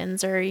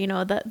husbands, or, you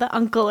know, the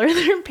uncle or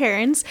their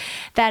parents,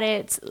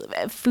 that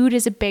food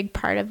is a big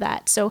part of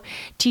that. So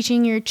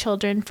teaching your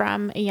children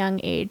from a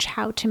young age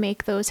how to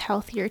make those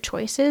healthier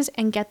choices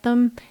and get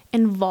them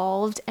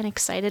involved and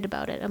excited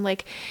about it. I'm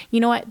like, you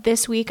know what,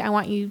 this week I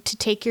want you to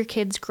take your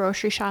kids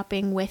grocery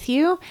shopping with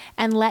you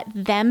and let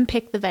them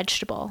pick the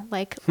vegetable.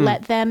 Like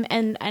let them,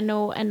 and I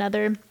know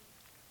another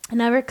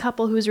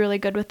couple who's really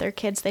good with their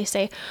kids, they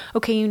say,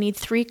 okay, you need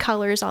 3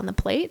 colors on the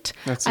plate.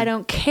 I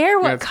don't care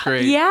what color.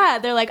 Yeah.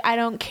 They're like, I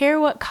don't care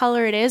what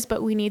color it is,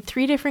 but we need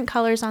 3 different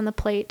colors on the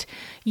plate.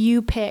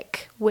 You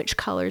pick which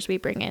colors we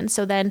bring in.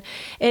 So then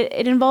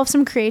it involves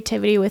some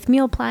creativity with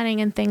meal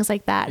planning and things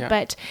like that. Yeah.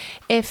 But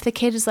if the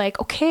kid is like,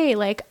 okay,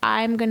 like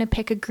I'm going to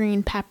pick a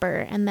green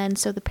pepper. And then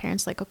so the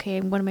parent's like,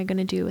 okay, what am I going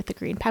to do with the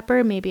green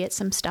pepper? Maybe it's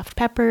some stuffed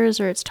peppers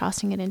or it's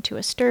tossing it into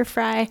a stir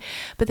fry.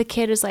 But the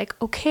kid is like,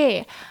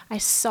 okay, I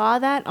saw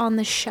that on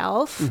the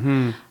shelf.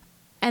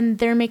 And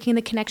they're making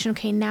the connection,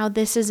 okay, now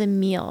this is a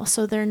meal.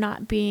 So they're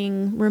not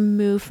being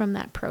removed from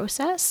that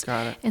process.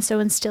 Got it. And so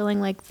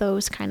instilling like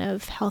those kind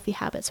of healthy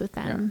habits with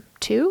them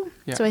too.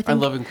 Yeah. So I think I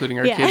love including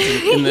our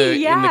kids in the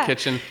in the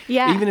kitchen.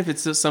 Yeah. Even if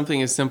it's just something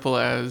as simple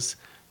as,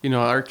 you know,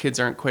 our kids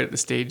aren't quite at the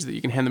stage that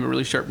you can hand them a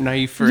really sharp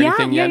knife or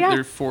anything yet.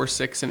 They're 4,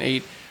 6, and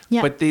 8.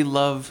 Yeah. But they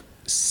love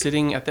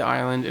sitting at the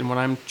island, and when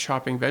I'm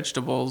chopping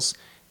vegetables,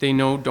 they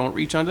know don't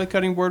reach onto the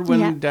cutting board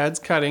when dad's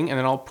cutting, and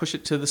then I'll push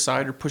it to the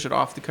side or push it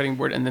off the cutting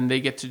board, and then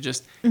they get to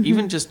just,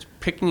 even just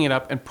picking it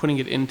up and putting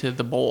it into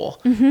the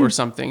bowl or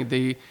something,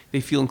 they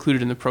feel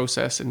included in the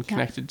process and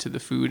connected to the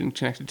food and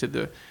connected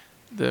to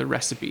the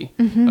recipe,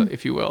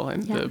 if you will,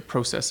 and the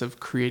process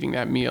of creating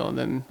that meal. And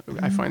then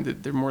I find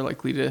that they're more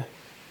likely to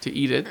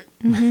eat it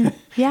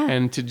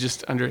and to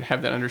just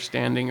have that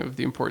understanding of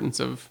the importance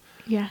of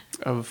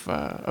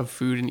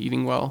food and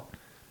eating well.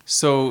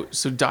 So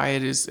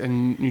diet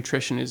and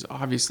nutrition is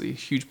obviously a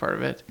huge part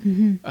of it.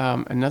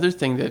 Another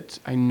thing that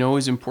I know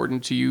is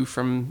important to you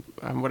from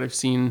what I've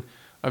seen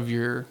of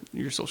your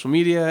social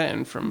media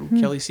and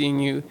from Kelly seeing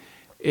you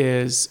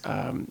is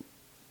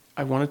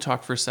I want to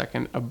talk for a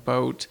second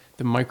about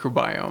the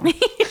microbiome.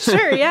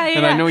 Sure, yeah.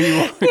 And I know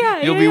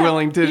you'll be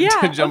willing to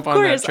jump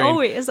on that train.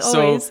 Always.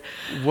 So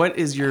what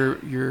is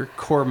your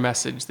core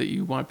message that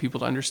you want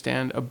people to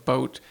understand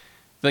about,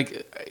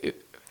 like,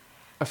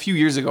 a few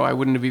years ago, I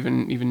wouldn't have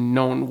even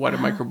known what a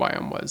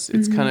microbiome was.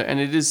 It's kind of, and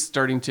it is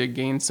starting to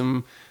gain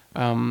some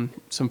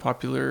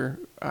popular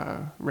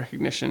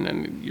recognition,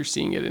 and you're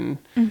seeing it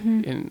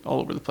in all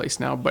over the place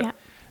now. But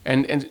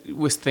and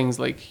with things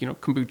like, you know,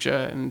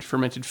 kombucha and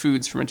fermented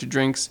foods, fermented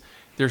drinks,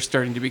 they're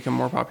starting to become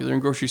more popular in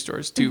grocery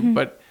stores too.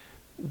 But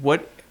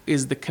what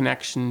is the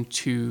connection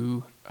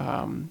to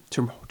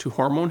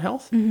hormone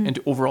health and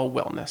to overall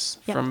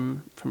wellness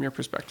from your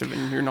perspective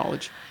and your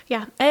knowledge?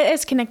 Yeah,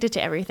 it's connected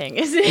to everything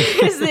is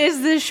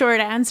the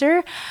short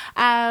answer.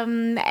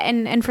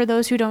 And for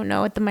those who don't know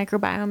what the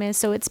microbiome is,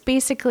 so it's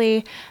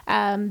basically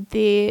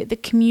the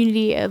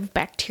community of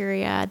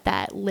bacteria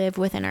that live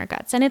within our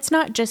guts. And it's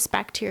not just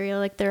bacteria,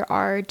 like there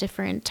are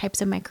different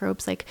types of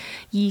microbes like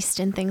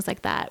yeast and things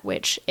like that,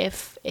 which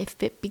if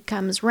it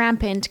becomes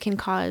rampant can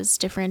cause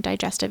different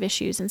digestive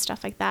issues and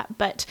stuff like that.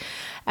 But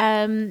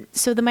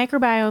so the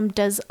microbiome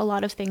does a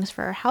lot of things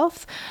for our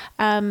health.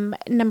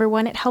 Number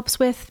one, it helps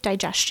with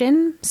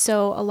digestion.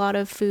 So a lot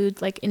of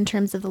food, like in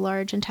terms of the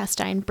large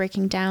intestine,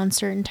 breaking down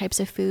certain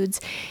types of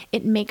foods,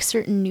 it makes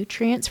certain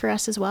nutrients for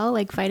us as well.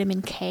 Like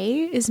vitamin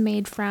K is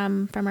made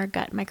from our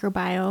gut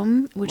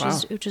microbiome,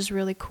 which is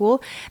really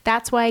cool.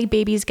 That's why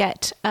babies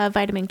get a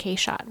vitamin K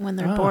shot when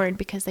they're born,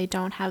 because they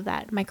don't have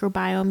that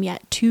microbiome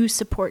yet to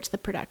support the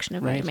production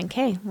of vitamin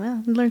K.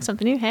 Well, learned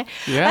something new, hey?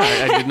 Yeah,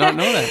 I did not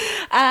know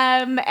that.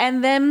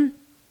 And then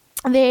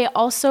they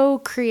also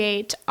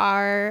create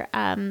our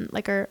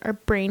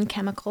brain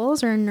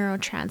chemicals or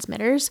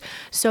neurotransmitters.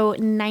 So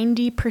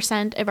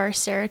 90% of our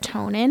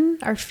serotonin,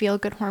 our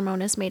feel-good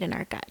hormone, is made in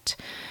our gut.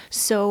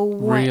 So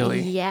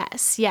really?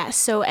 Yes.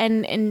 So,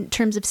 and in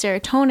terms of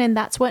serotonin,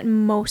 that's what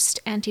most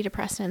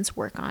antidepressants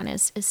work on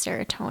is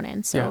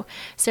serotonin. So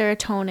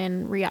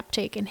serotonin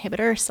reuptake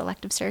inhibitor,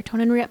 selective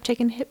serotonin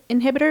reuptake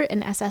inhibitor,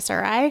 an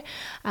SSRI,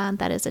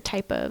 that is a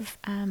type of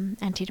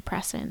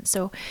antidepressant.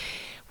 So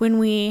when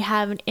we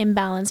have an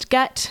imbalanced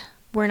gut,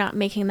 we're not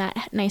making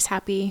that nice,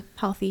 happy,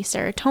 healthy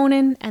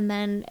serotonin. And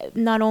then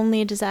not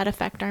only does that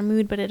affect our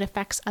mood, but it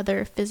affects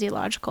other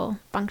physiological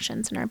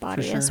functions in our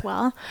body as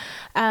well.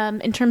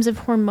 In terms of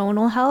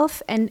hormonal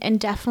health, and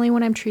definitely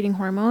when I'm treating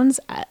hormones,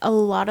 a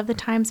lot of the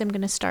times I'm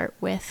going to start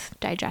with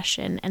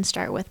digestion and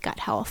start with gut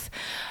health.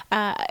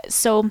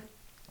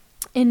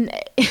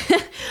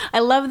 I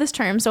love this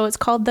term. So it's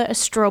called the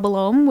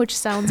estrobolome, which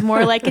sounds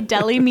more like a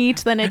deli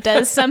meat than it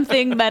does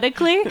something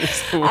medically.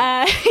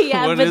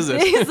 What is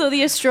it? So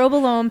the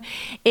estrobolome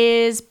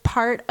is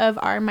part of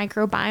our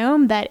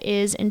microbiome that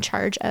is in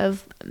charge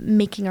of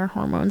making our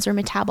hormones or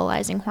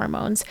metabolizing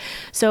hormones.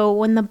 So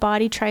when the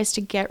body tries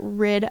to get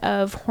rid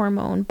of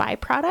hormone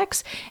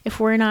byproducts,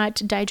 if we're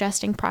not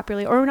digesting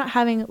properly or we're not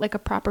having like a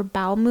proper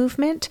bowel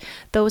movement,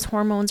 those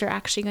hormones are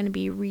actually going to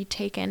be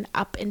retaken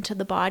up into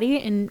the body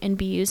and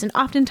be used. And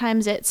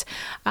oftentimes it's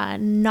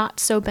not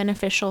so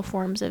beneficial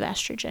forms of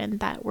estrogen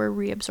that we're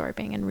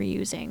reabsorbing and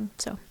reusing.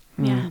 So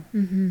yeah.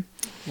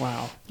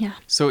 Wow. Yeah.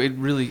 So it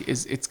really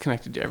is, it's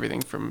connected to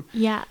everything from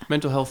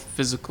mental health,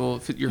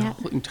 physical, your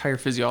whole entire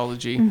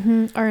physiology.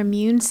 Our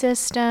immune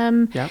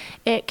system. Yeah.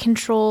 It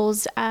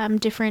controls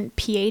different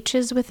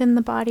pHs within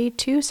the body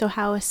too. So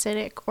how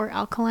acidic or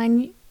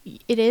alkaline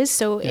it is.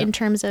 So in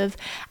terms of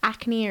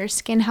acne or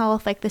skin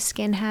health, like the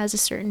skin has a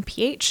certain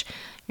pH,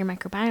 your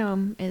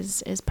microbiome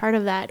is part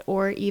of that.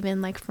 Or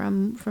even like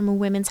from a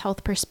women's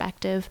health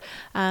perspective,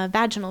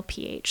 vaginal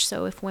pH.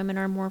 So if women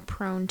are more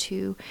prone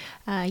to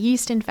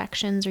yeast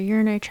infections or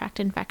urinary tract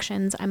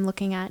infections, I'm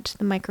looking at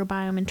the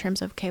microbiome in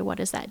terms of, okay, what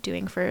is that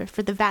doing for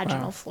the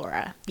vaginal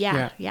flora?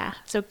 Yeah.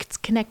 So it's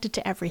connected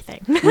to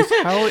everything. With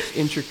how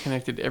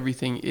interconnected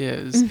everything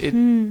is,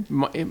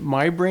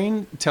 my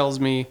brain tells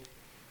me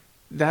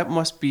that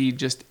must be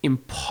just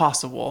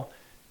impossible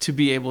to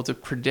be able to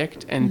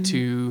predict and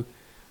to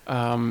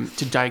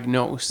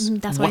diagnose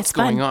what's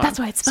going on. That's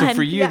why it's fun. So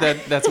for you,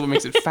 that's what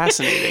makes it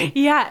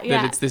fascinating.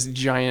 That it's this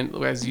giant,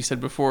 as you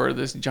said before,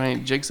 this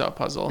giant jigsaw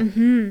puzzle.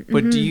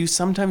 But do you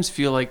sometimes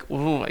feel like,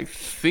 oh, I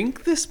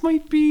think this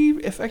might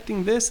be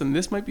affecting this and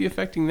this might be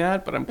affecting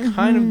that, but I'm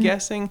kind of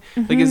guessing?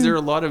 Like, is there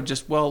a lot of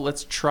just, well,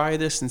 let's try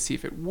this and see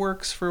if it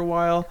works for a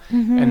while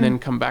and then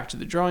come back to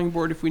the drawing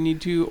board if we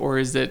need to? Or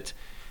is it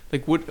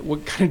like,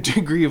 what kind of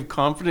degree of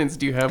confidence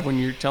do you have when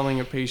you're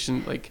telling a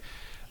patient, like,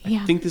 I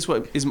think this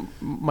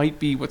might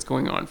be what's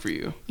going on for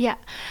you?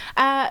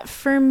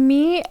 For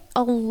me,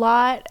 a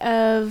lot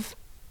of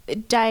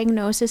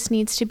diagnosis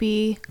needs to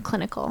be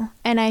clinical.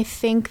 And I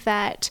think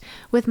that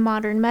with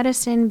modern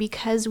medicine,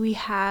 because we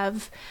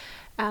have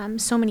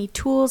so many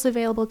tools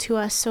available to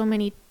us, so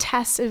many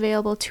tests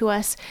available to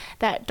us,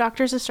 that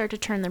doctors have started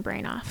to turn their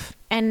brain off.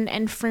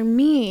 And for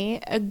me,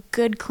 a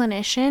good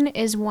clinician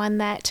is one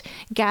that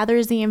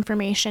gathers the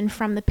information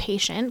from the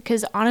patient,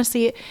 because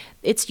honestly,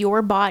 it's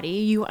your body.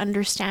 You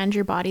understand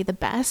your body the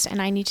best,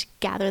 and I need to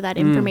gather that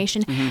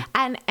information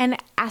and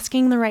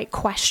asking the right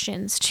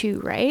questions too,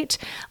 right?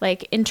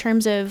 Like in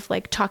terms of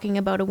like talking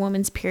about a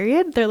woman's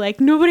period, they're like,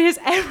 nobody has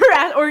ever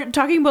asked, or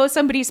talking about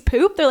somebody's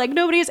poop, they're like,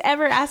 nobody has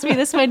ever asked me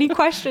this many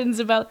questions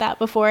about that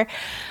before.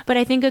 But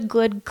I think a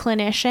good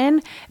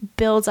clinician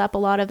builds up a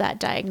lot of that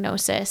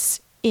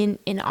diagnosis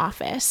in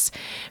office.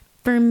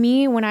 For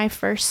me, when I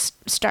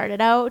first started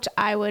out,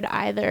 I would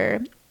either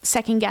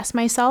second guess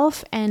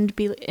myself and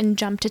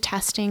jump to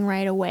testing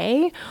right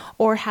away,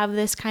 or have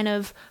this kind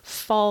of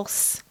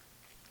false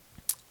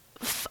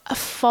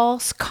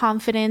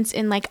confidence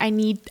in like, I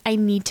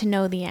need to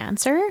know the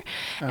answer.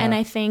 And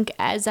I think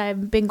as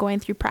I've been going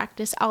through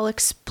practice, I'll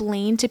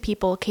explain to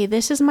people, okay,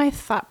 this is my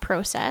thought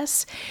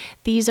process.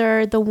 These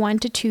are the 1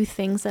 to 2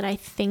 things that I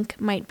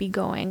think might be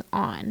going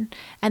on.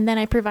 And then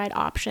I provide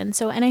options.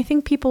 So, and I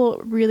think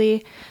people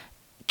really,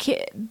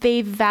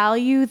 they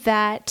value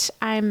that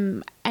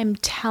I'm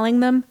telling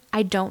them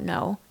I don't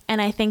know.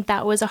 And I think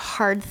that was a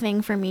hard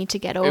thing for me to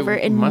get over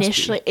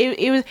initially.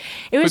 It was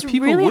but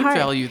people really would hard.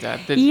 value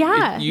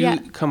that you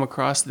come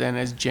across then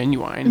as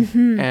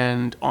genuine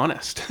and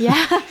honest.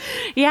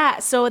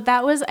 So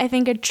that was, I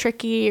think, a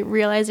tricky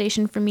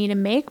realization for me to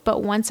make.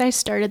 But once I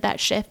started that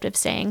shift of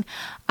saying,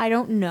 I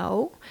don't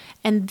know,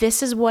 and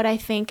this is what I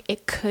think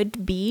it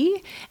could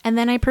be, and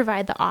then I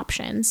provide the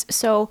options.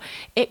 So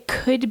it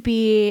could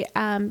be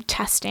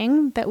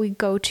testing that we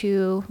go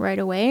to right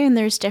away, and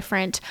there's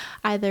different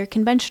either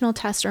conventional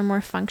tests or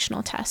more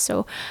functional tests.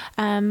 So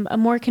a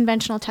more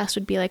conventional test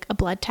would be like a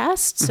blood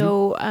test.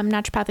 So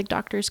naturopathic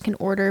doctors can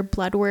order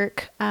blood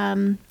work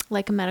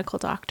like a medical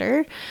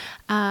doctor.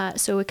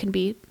 So it can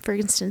be, for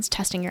instance,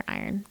 testing your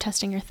iron,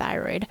 testing your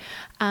thyroid.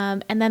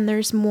 And then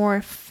there's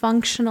more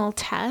functional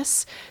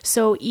tests.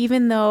 So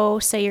even though,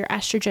 say, your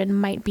estrogen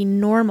might be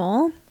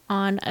normal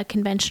on a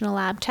conventional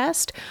lab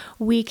test,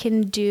 we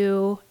can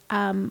do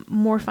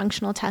more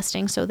functional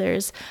testing. So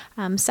there's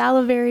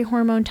salivary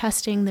hormone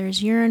testing,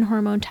 there's urine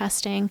hormone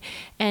testing,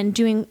 and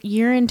doing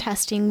urine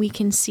testing, we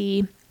can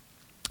see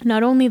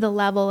not only the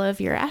level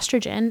of your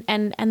estrogen,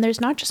 and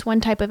there's not just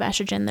one type of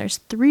estrogen, there's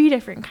 3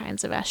 different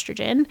kinds of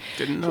estrogen.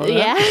 Didn't know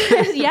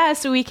that. Yeah.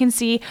 So we can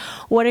see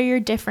what are your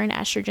different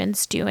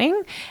estrogens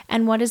doing,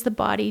 and what is the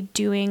body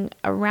doing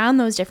around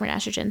those different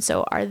estrogens.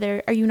 So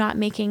are you not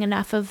making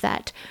enough of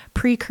that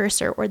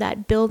precursor or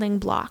that building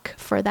block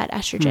for that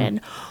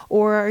estrogen,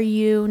 or are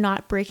you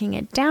not breaking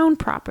it down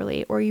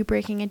properly, or are you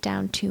breaking it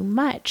down too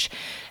much?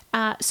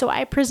 So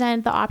I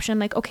present the option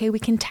like, okay, we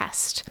can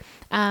test.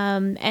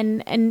 And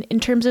in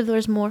terms of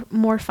there's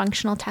more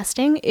functional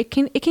testing, it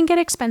can get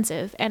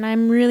expensive. And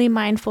I'm really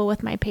mindful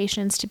with my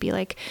patients to be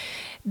like,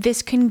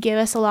 this can give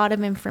us a lot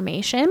of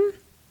information.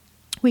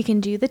 We can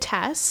do the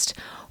test,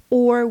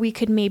 or we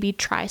could maybe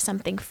try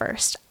something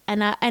first.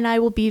 And I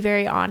will be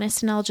very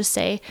honest, and I'll just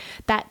say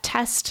that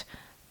test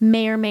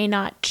may or may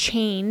not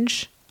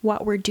change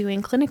what we're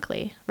doing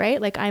clinically, right?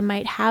 Like I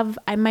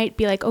might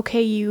be like,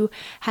 okay, you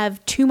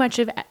have too much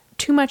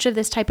of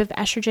this type of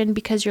estrogen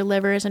because your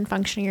liver isn't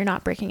functioning, you're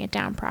not breaking it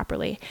down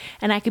properly.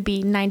 And I could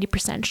be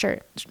 90%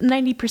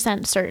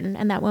 certain.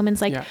 And that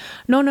woman's like,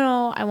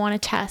 no, I want to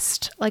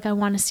test. Like, I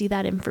want to see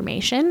that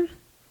information.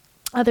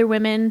 Other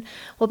women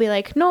will be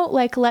like, no,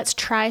 like, let's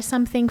try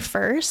something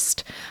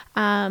first.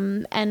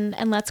 And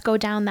let's go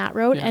down that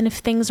road. And if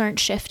things aren't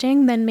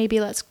shifting, then maybe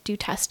let's do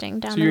testing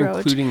down the road. So you're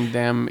including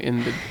them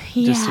in the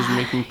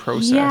decision-making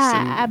process.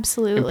 Yeah,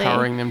 absolutely.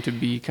 Empowering them to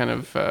be kind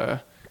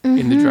of,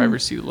 in the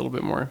driver's seat a little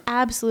bit more.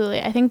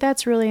 Absolutely. I think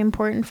that's really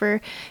important for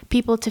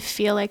people to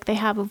feel like they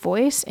have a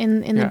voice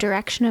in the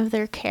direction of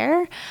their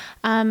care.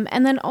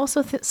 And then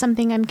also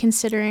something I'm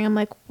considering, I'm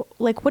like,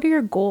 what are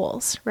your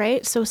goals,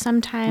 right? So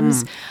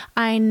sometimes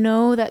I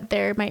know that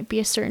there might be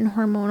a certain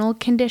hormonal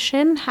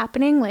condition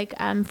happening, like,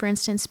 for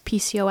instance,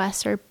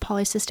 PCOS or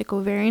polycystic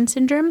ovarian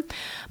syndrome.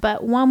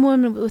 But one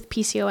woman with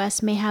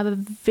PCOS may have a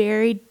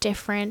very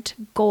different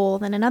goal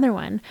than another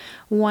one.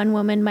 One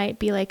woman might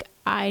be like,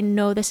 I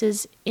know this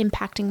is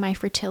impacting my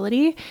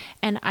fertility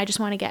and I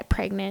just want to get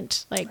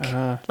pregnant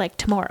like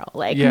tomorrow,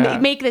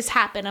 make this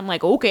happen. I'm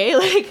like, okay,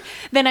 like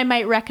then I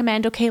might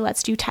recommend, okay,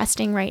 let's do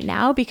testing right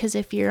now, because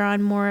if you're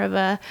on more of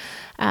a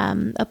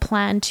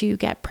plan to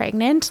get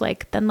pregnant,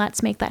 like then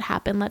let's make that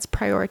happen. Let's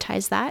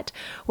prioritize that.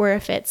 Where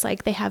if it's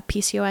like they have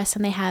PCOS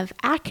and they have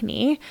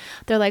acne,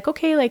 they're like,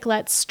 okay, like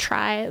let's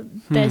try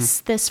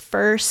this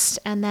first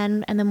and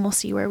then we'll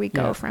see where we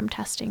go from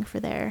testing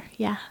for there.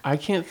 Yeah. I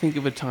can't think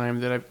of a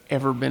time that I've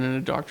ever been in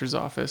a doctor's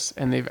office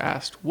and they've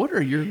asked, what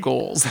are your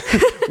goals?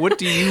 What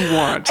do you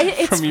want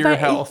from your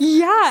health?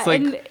 Yeah. It's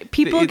like, and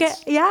people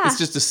it's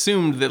just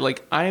assumed that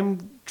like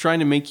I'm trying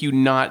to make you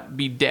not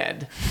be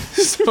dead.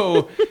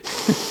 So,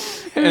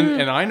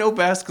 and I know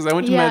best because I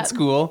went to med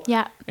school.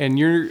 Yeah. And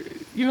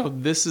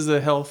this is a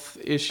health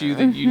issue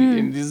that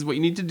and this is what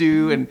you need to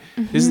do. And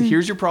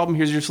here's your problem.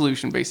 Here's your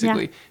solution,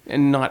 basically. Yeah.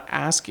 And not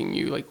asking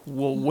you like,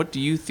 well, what do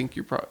you think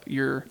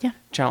your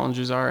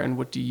challenges are? And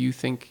what do you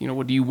think,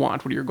 what do you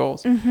want? What are your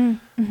goals?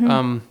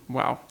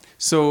 Wow.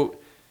 So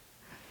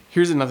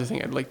here's another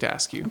thing I'd like to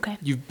ask you. Okay.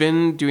 You've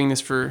been doing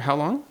this for how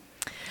long?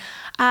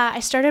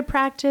 I started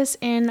practice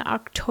in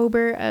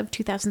October of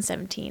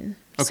 2017.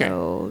 Okay.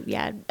 So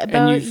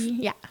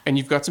and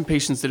you've got some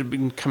patients that have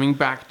been coming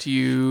back to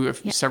you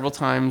several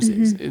times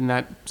in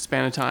that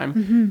span of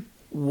time.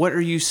 What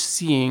are you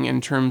seeing in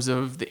terms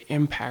of the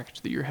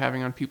impact that you're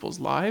having on people's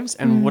lives,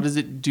 and what does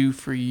it do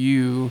for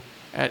you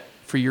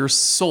for your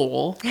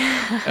soul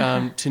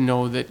to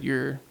know that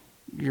you're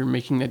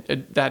making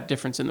that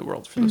difference in the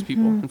world for those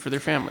people and for their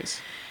families?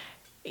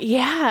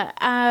 Yeah.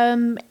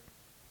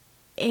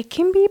 It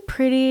can be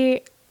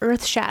pretty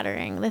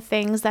earth-shattering, the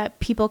things that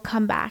people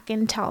come back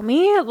and tell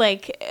me,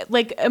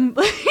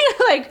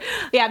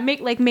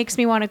 makes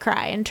me want to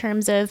cry, in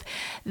terms of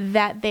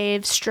that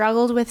they've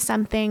struggled with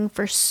something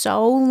for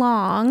so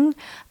long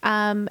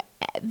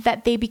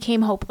that they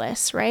became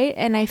hopeless, right?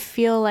 And I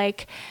feel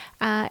like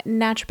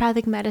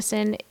naturopathic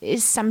medicine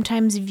is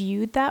sometimes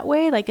viewed that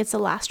way, like it's a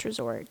last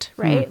resort,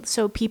 right?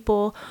 So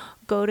people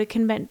go to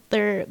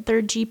their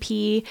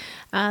GP,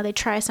 they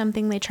try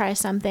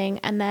something,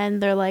 and then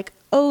they're like,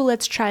 oh,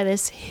 let's try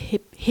this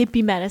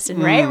hippie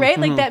medicine, right?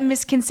 Like that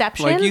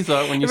misconception. Like you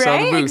thought when you saw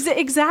the booth.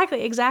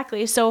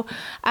 Exactly. So,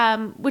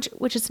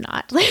 which it's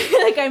not.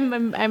 Like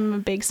I'm a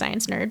big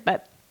science nerd,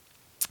 but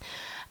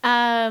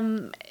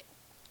I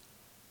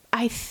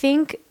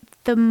think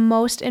the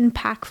most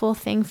impactful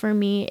thing for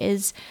me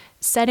is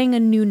setting a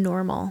new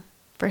normal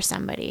for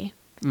somebody.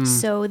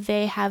 So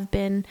they have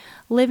been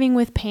living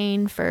with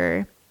pain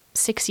for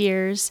 6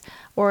 years,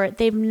 or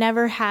they've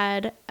never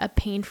had a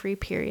pain-free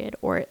period,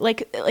 or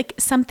like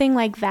something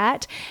like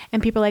that.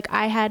 And people are like,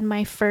 I had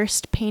my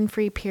first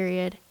pain-free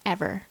period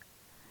ever.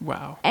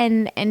 Wow.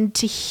 And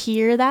to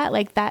hear that,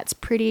 like that's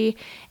pretty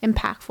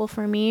impactful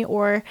for me.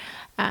 Or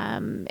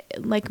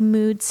like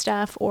mood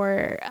stuff,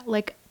 or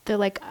like they're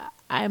like,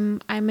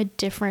 I'm a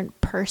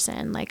different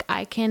person. Like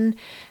I can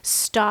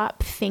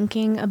stop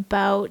thinking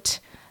about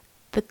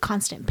the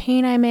constant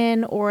pain I'm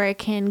in, or I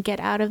can get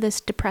out of this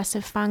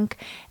depressive funk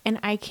and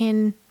I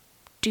can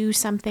do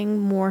something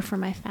more for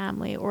my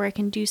family, or I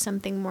can do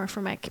something more for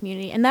my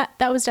community. And that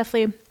was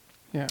definitely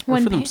or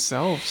for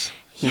themselves.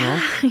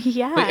 Yeah.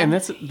 And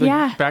that's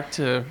back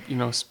to,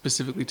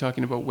 specifically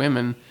talking about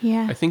women.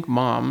 Yeah. I think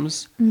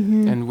moms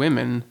and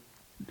women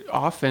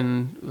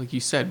often, like you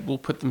said, will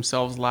put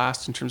themselves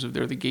last in terms of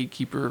they're the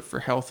gatekeeper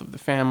for health of the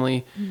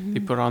family. They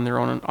put on their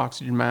own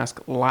oxygen mask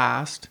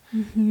last.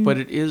 But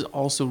it is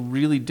also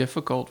really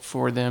difficult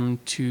for them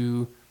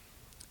to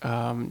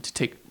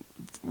take,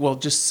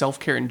 just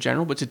self-care in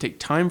general, but to take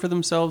time for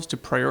themselves, to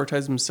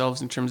prioritize themselves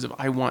in terms of,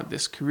 I want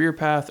this career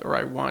path, or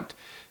I want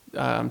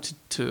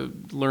to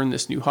learn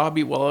this new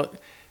hobby. Well,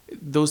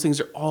 those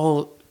things are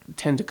all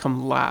tend to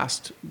come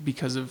last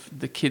because of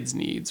the kids'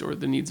 needs, or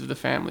the needs of the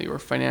family, or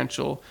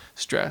financial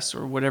stress,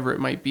 or whatever it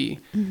might be.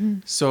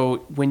 So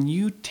when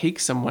you take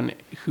someone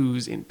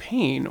who's in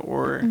pain,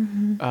 or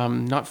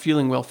not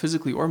feeling well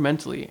physically or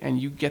mentally,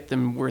 and you get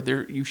them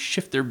where you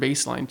shift their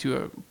baseline to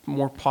a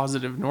more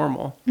positive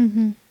normal,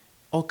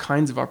 all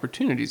kinds of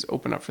opportunities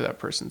open up for that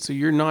person. So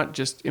you're not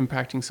just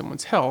impacting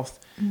someone's health,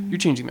 you're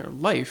changing their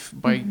life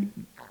by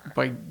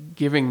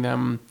giving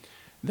them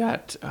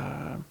that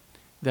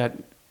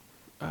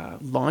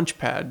launch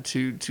pad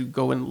to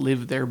go and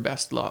live their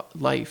best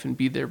life and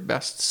be their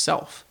best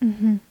self.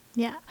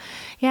 Yeah.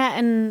 Yeah.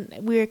 And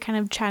we were kind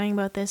of chatting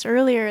about this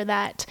earlier,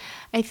 that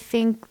I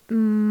think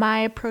my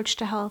approach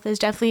to health is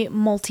definitely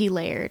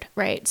multi-layered,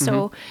 right?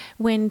 So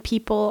when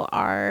people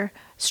are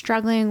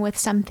struggling with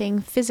something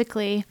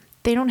physically,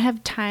 they don't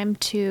have time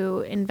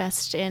to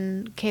invest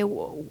in, okay,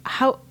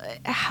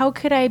 how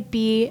could I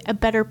be a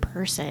better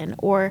person?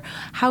 Or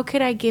how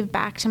could I give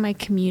back to my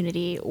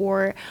community?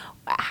 Or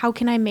how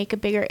can I make a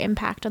bigger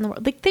impact on the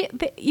world? Like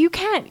you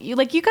can't, you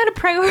got to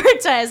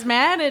prioritize,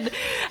 man.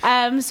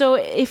 And so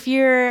if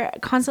you're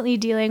constantly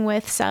dealing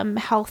with some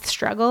health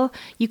struggle,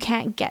 you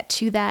can't get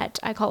to that,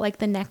 I call it like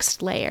the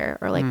next layer,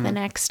 or like the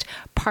next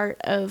part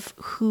of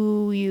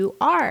who you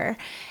are.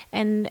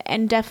 And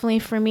definitely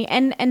for me,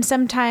 and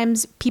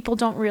sometimes people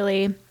don't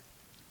really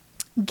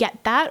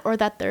get that, or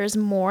that there's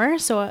more.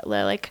 So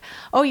they're like,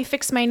 oh, you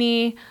fixed my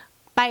knee,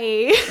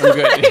 bye. I'm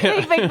good.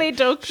 Yeah.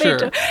 Like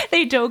Sure.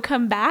 they don't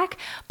come back.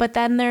 But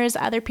then there's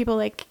other people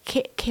like,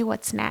 okay,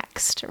 what's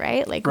next,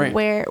 right? Like Right.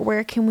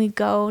 where can we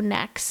go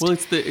next? Well,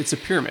 it's a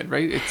pyramid,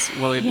 right? It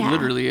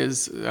literally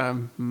is. Is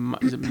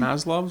it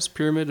Maslow's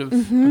pyramid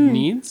of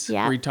needs?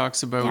 Yeah. Where he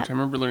talks about. Yeah. I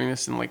remember learning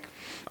this in like,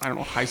 I don't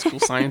know, high school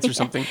science or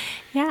something.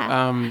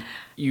 Yeah.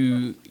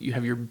 You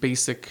have your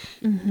basic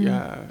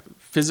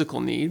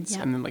physical needs,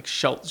 Yep. and then like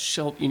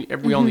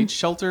we all need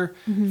shelter,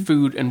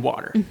 food, and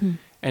water.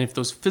 And if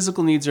those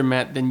physical needs are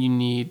met, then you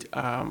need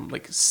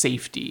like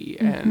safety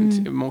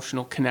and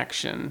emotional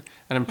connection.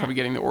 And I'm probably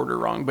getting the order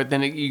wrong, but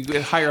then you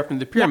get higher up in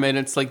the pyramid, and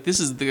it's like, this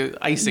is the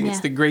icing, it's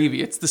the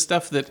gravy, it's the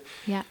stuff that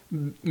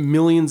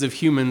millions of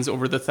humans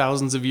over the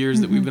thousands of years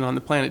that we've been on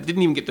the planet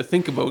didn't even get to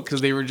think about,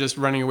 because they were just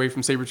running away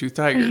from saber-toothed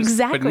tigers.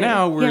 Exactly. But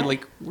now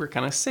we're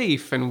kind of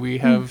safe, and we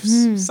have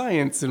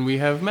science, and we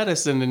have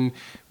medicine, and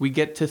we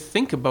get to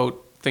think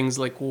about things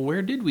like, well,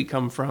 where did we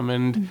come from?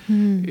 And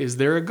is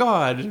there a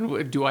God?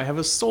 And do I have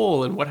a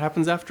soul? And what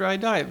happens after I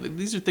die?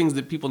 These are things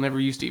that people never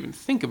used to even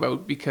think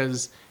about,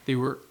 because they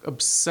were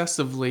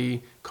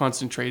obsessively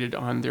concentrated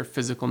on their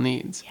physical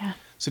needs. Yeah.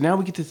 So now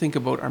we get to think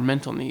about our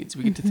mental needs.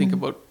 We get to think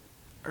about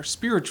our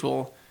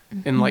spiritual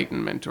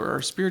enlightenment, or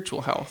our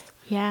spiritual health.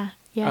 Yeah.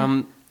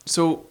 Yeah.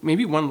 So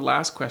maybe one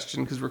last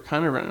question, because we're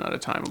kind of running out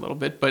of time a little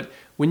bit, but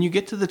when you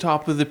get to the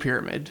top of the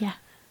pyramid,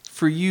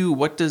 for you,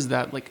 what does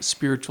that like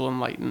spiritual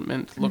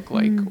enlightenment look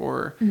like,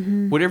 or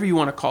whatever you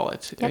want to call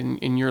it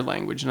in your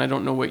language? And I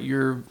don't know what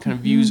your kind of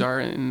views are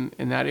in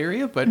that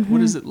area, but what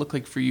does it look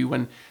like for you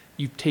when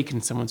you've taken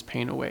someone's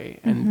pain away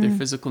and their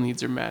physical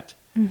needs are met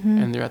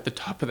and they're at the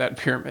top of that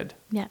pyramid?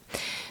 Yeah.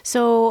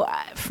 So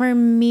for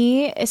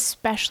me,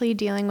 especially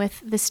dealing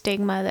with the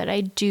stigma that I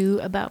do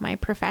about my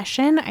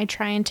profession, I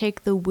try and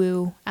take the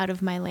woo out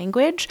of my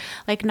language.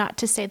 Like, not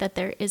to say that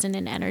there isn't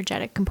an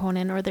energetic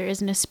component or there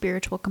isn't a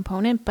spiritual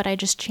component, but I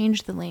just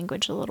change the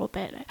language a little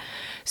bit.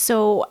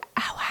 So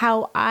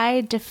how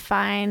I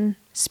define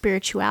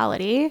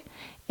spirituality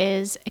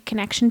is a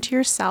connection to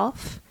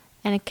yourself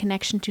and a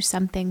connection to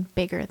something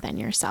bigger than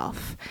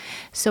yourself.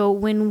 So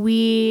when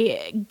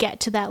we get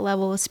to that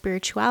level of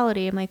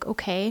spirituality, I'm like,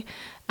 okay,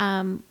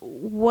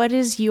 what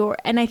is your,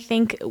 and I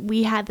think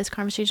we had this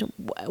conversation,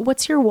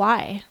 what's your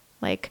why?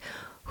 Like,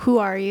 who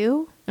are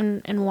you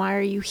and why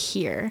are you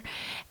here?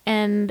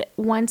 And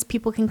once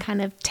people can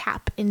kind of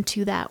tap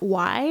into that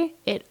why,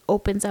 it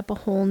opens up a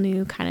whole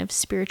new kind of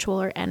spiritual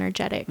or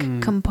energetic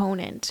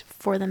component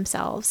for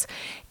themselves.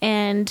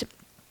 And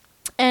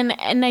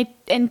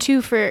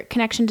too, for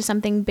connection to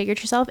something bigger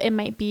to yourself, it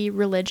might be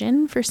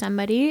religion for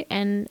somebody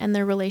and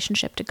their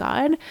relationship to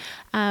God.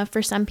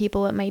 For some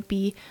people, it might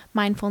be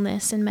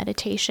mindfulness and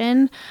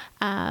meditation.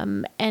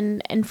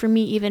 And for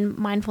me, even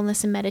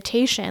mindfulness and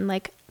meditation,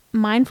 like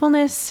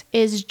mindfulness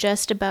is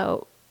just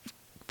about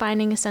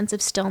finding a sense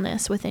of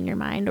stillness within your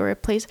mind, or a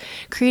place,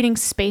 creating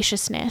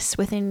spaciousness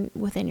within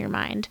your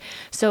mind.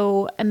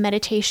 So a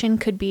meditation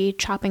could be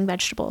chopping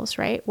vegetables,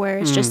 right? Where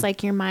it's just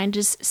like your mind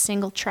is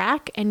single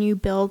track and you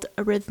build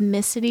a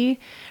rhythmicity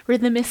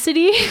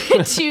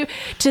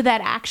to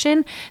that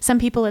action. Some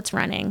people it's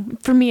running.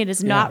 For me, it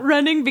is not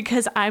running,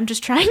 because I'm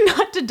just trying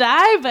not to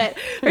die. But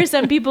for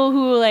some people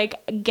who like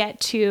get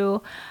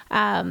to,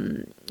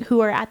 who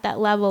are at that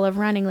level of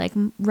running, like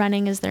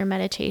running is their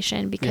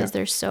meditation, because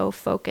they're so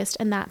focused.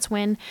 And that's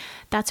when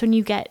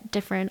you get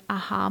different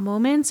aha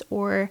moments,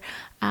 or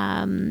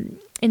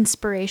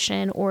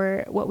inspiration,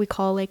 or what we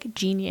call like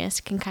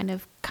genius can kind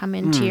of come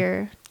into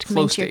your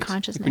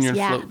consciousness. When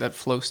you're in that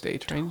flow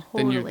state, right?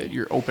 Totally. Then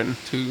you're open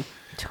to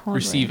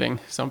receiving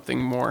something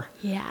more.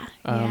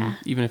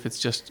 Even if it's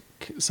just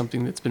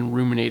something that's been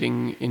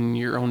ruminating in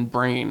your own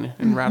brain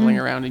and rattling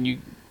around, and you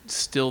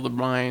still the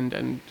mind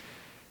and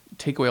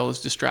take away all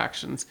those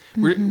distractions.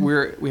 We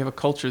have a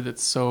culture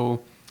that's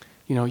so,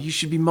 you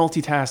should be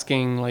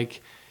multitasking.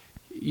 Like,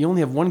 you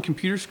only have one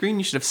computer screen,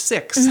 you should have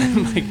 6.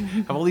 And like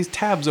have all these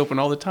tabs open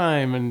all the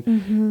time, and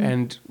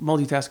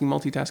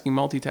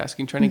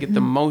multitasking, trying to get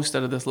the most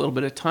out of this little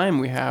bit of time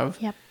we have.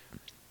 Yep.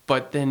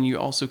 but then you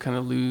also kind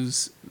of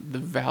lose the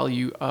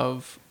value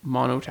of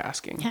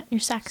monotasking. Yeah, you're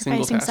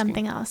sacrificing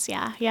something else.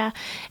 Yeah.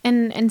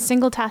 And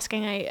single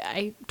tasking,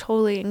 I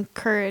totally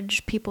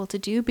encourage people to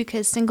do,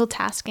 because single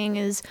tasking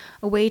is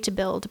a way to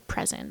build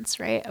presence,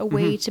 right? A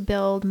way to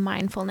build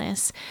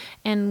mindfulness.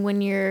 And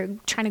when you're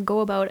trying to go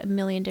about a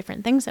million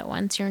different things at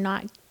once, you're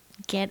not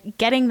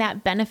getting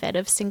that benefit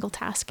of single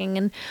tasking.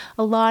 And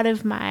a lot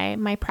of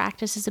my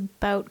practice is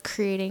about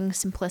creating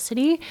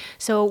simplicity.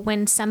 So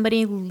when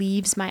somebody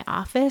leaves my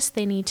office,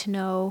 they need to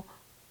know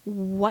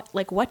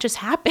what just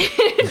happened,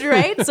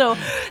 right? So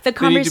the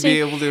conversation, they need to be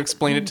able to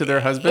explain it to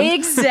their husband.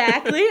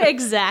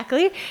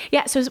 Exactly.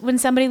 Yeah. So when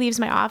somebody leaves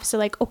my office, they're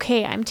like,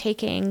 okay, I'm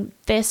taking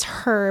this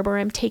herb, or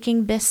I'm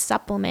taking this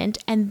supplement,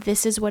 and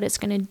this is what it's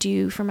going to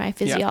do for my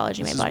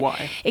physiology, my body.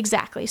 Why.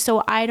 Exactly.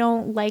 So I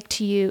don't like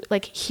to use,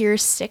 like,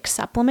 here's 6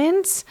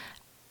 supplements.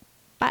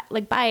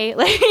 Bye.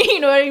 Like, you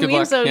know what I mean?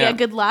 Luck, so yeah,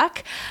 good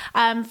luck.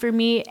 For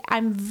me,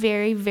 I'm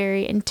very,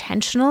 very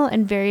intentional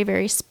and very,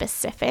 very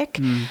specific.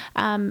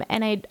 And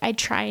I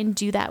try and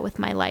do that with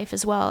my life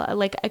as well.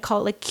 Like, I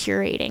call it like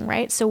curating,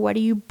 right? So what are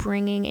you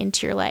bringing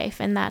into your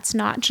life? And that's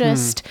not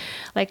just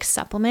like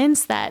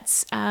supplements,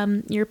 that's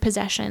your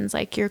possessions,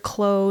 like your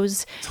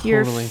clothes,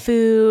 your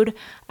food,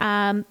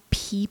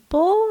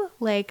 people,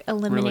 like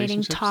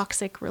eliminating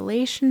toxic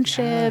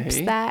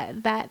relationships.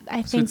 That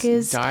I think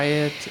is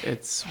diet.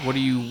 It's what are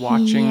you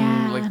watching?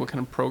 Like, what kind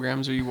of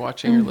programs are you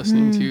watching or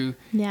listening to?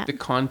 The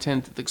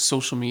content, the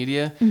social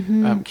media.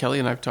 Kelly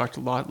and I've talked a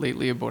lot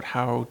lately about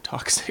how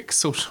toxic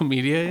social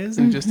media is,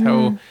 and just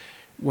how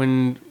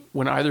when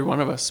either one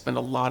of us spend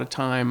a lot of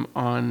time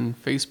on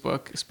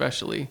Facebook,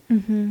 especially,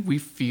 we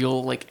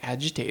feel like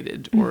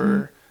agitated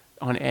or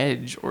on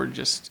edge or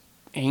just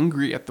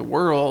angry at the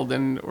world,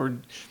 or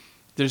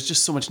there's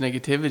just so much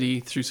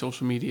negativity through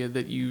social media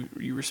that you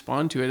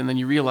respond to it, and then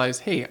you realize,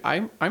 hey,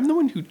 I'm the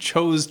one who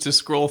chose to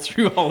scroll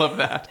through all of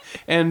that,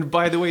 and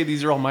by the way,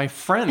 these are all my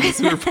friends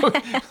who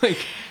are like,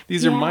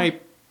 these are my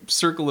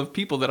circle of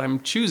people that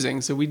I'm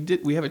choosing. So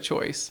we have a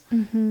choice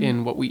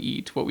in what we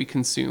eat, what we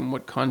consume,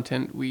 what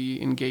content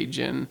we engage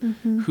in,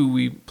 who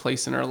we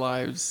place in our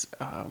lives,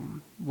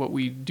 what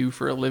we do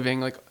for a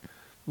living. Like,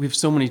 we have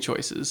so many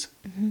choices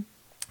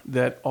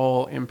that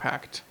all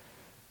impact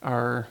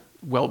our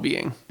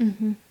well-being.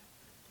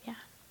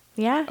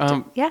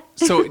 Yeah.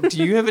 So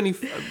do you have any,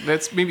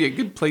 that's maybe a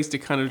good place to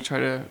kind of try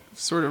to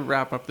sort of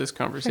wrap up this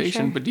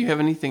conversation, but do you have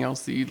anything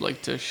else that you'd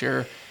like to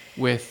share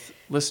with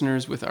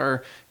listeners, with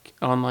our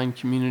online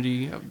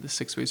community of the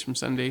 6 Ways from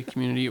Sunday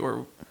community,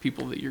 or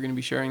people that you're going to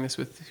be sharing this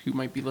with who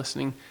might be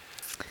listening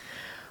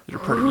that are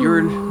part of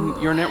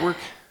your network?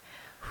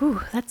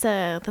 That's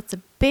a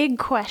big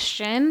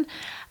question.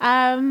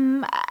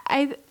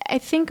 I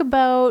think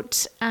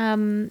about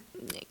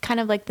kind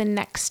of like the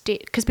next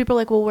stage, because people are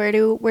like, well, where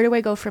do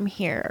I go from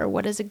here, or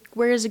where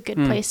is a good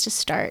place to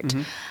start?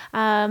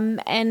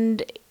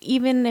 And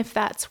even if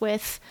that's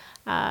with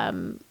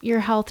your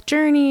health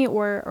journey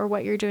or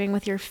what you're doing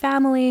with your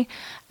family,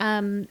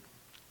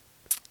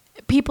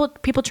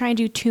 people try and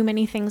do too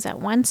many things at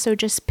once. So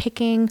just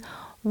picking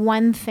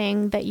one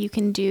thing that you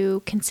can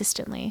do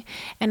consistently.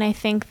 And I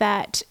think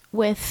that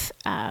with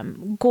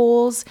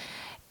goals,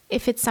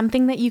 if it's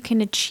something that you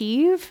can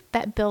achieve,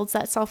 that builds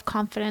that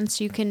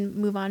self-confidence, you can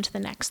move on to the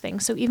next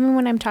thing. So even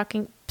when I'm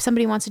talking,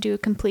 somebody wants to do a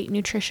complete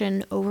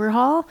nutrition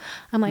overhaul,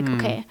 I'm like,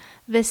 okay,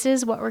 this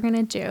is what we're going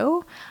to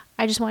do.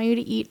 I just want you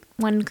to eat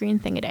 1 green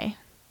thing a day.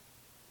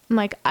 I'm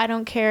like, I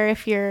don't care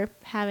if you're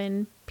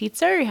having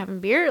pizza or you're having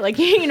beer, like,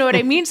 you know what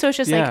I mean? So it's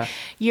just like,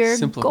 your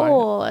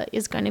goal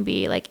is going to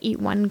be like, eat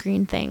 1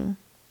 green thing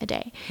a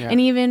day. And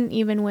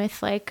even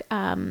with like,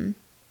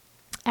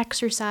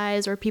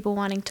 exercise or people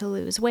wanting to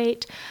lose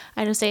weight,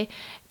 I just say,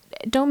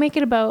 don't make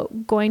it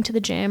about going to the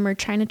gym or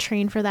trying to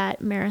train for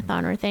that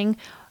marathon or thing.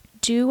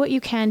 Do what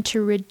you can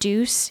to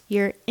reduce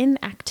your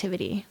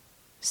inactivity.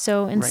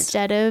 So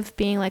instead of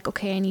being like,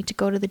 okay, I need to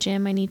go to the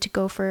gym, I need to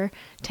go for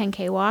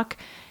 10K walk,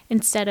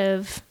 instead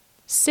of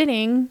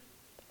sitting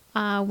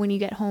when you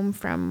get home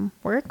from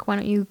work, why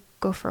don't you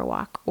go for a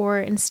walk? Or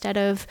instead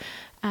of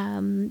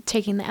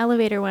taking the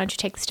elevator, why don't you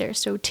take the stairs?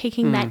 So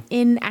taking that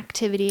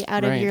inactivity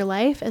out of your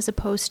life, as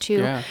opposed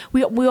to,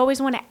 we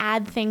always want to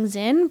add things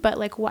in, but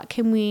like, what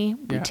can we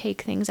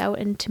take things out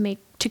and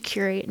to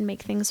curate and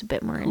make things a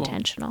bit more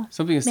intentional.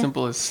 Something as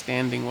simple as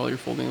standing while you're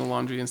folding the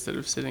laundry instead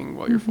of sitting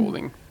while you're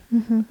folding.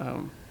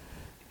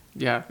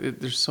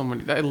 There's so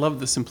many. I love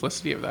the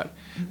simplicity of that.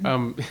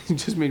 It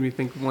just made me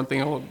think of one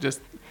thing I'll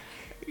just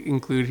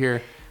include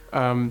here.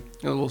 A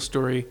little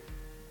story.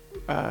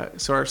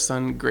 So our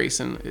son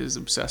Grayson is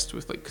obsessed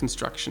with like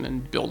construction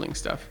and building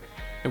stuff,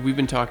 and we've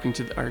been talking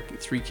to our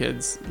 3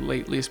 kids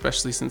lately,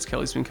 especially since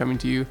Kelly's been coming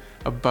to you,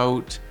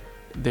 about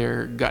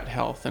their gut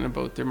health and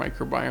about their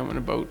microbiome, and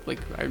about like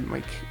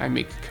I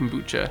make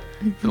kombucha.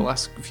 For the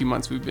last few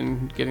months we've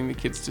been getting the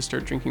kids to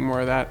start drinking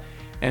more of that,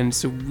 and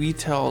so we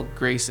tell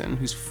Grayson,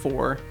 who's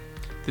 4,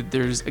 that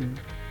there's a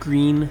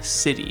green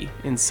city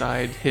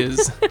inside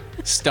his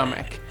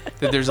stomach,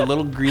 that there's a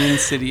little green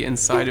city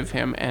inside of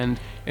him, and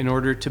in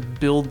order to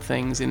build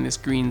things in this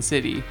green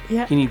city,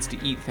 he needs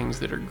to eat things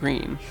that are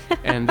green.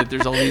 And that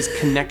there's all these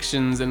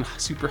connections and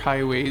super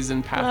highways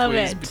and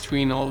pathways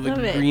between all the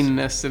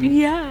greenness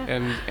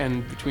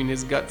and between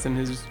his guts and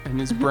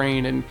his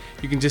brain. And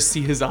you can just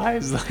see his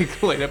eyes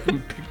like light up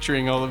and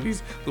picturing all of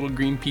these little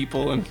green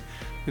people and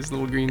his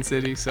little green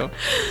city. So,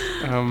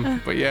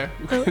 but yeah,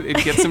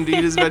 it gets him to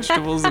eat his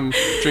vegetables and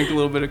drink a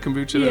little bit of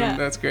kombucha. And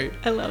that's great.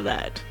 I love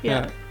that.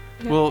 Yeah.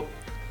 Well,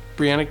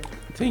 Brianna,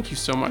 thank you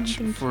so much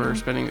for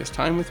spending this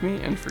time with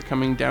me and for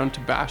coming down to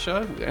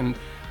Basha. And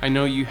I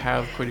know you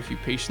have quite a few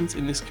patients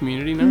in this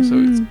community now, so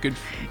it's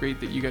great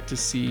that you got to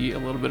see a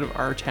little bit of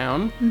our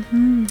town.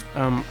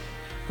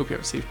 Hope you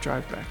have a safe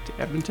drive back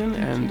to Edmonton,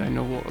 and I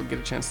know we'll get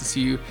a chance to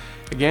see you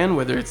again,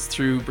 whether it's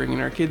through bringing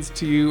our kids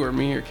to you or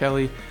me or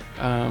Kelly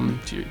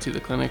to the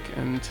clinic,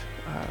 and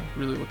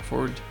really look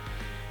forward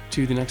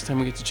to the next time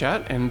we get to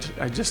chat. And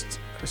I just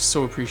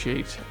so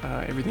appreciate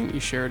everything that you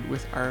shared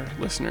with our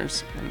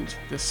listeners and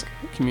this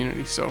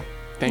community. So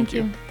thank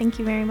you. Thank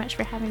you very much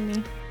for having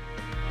me.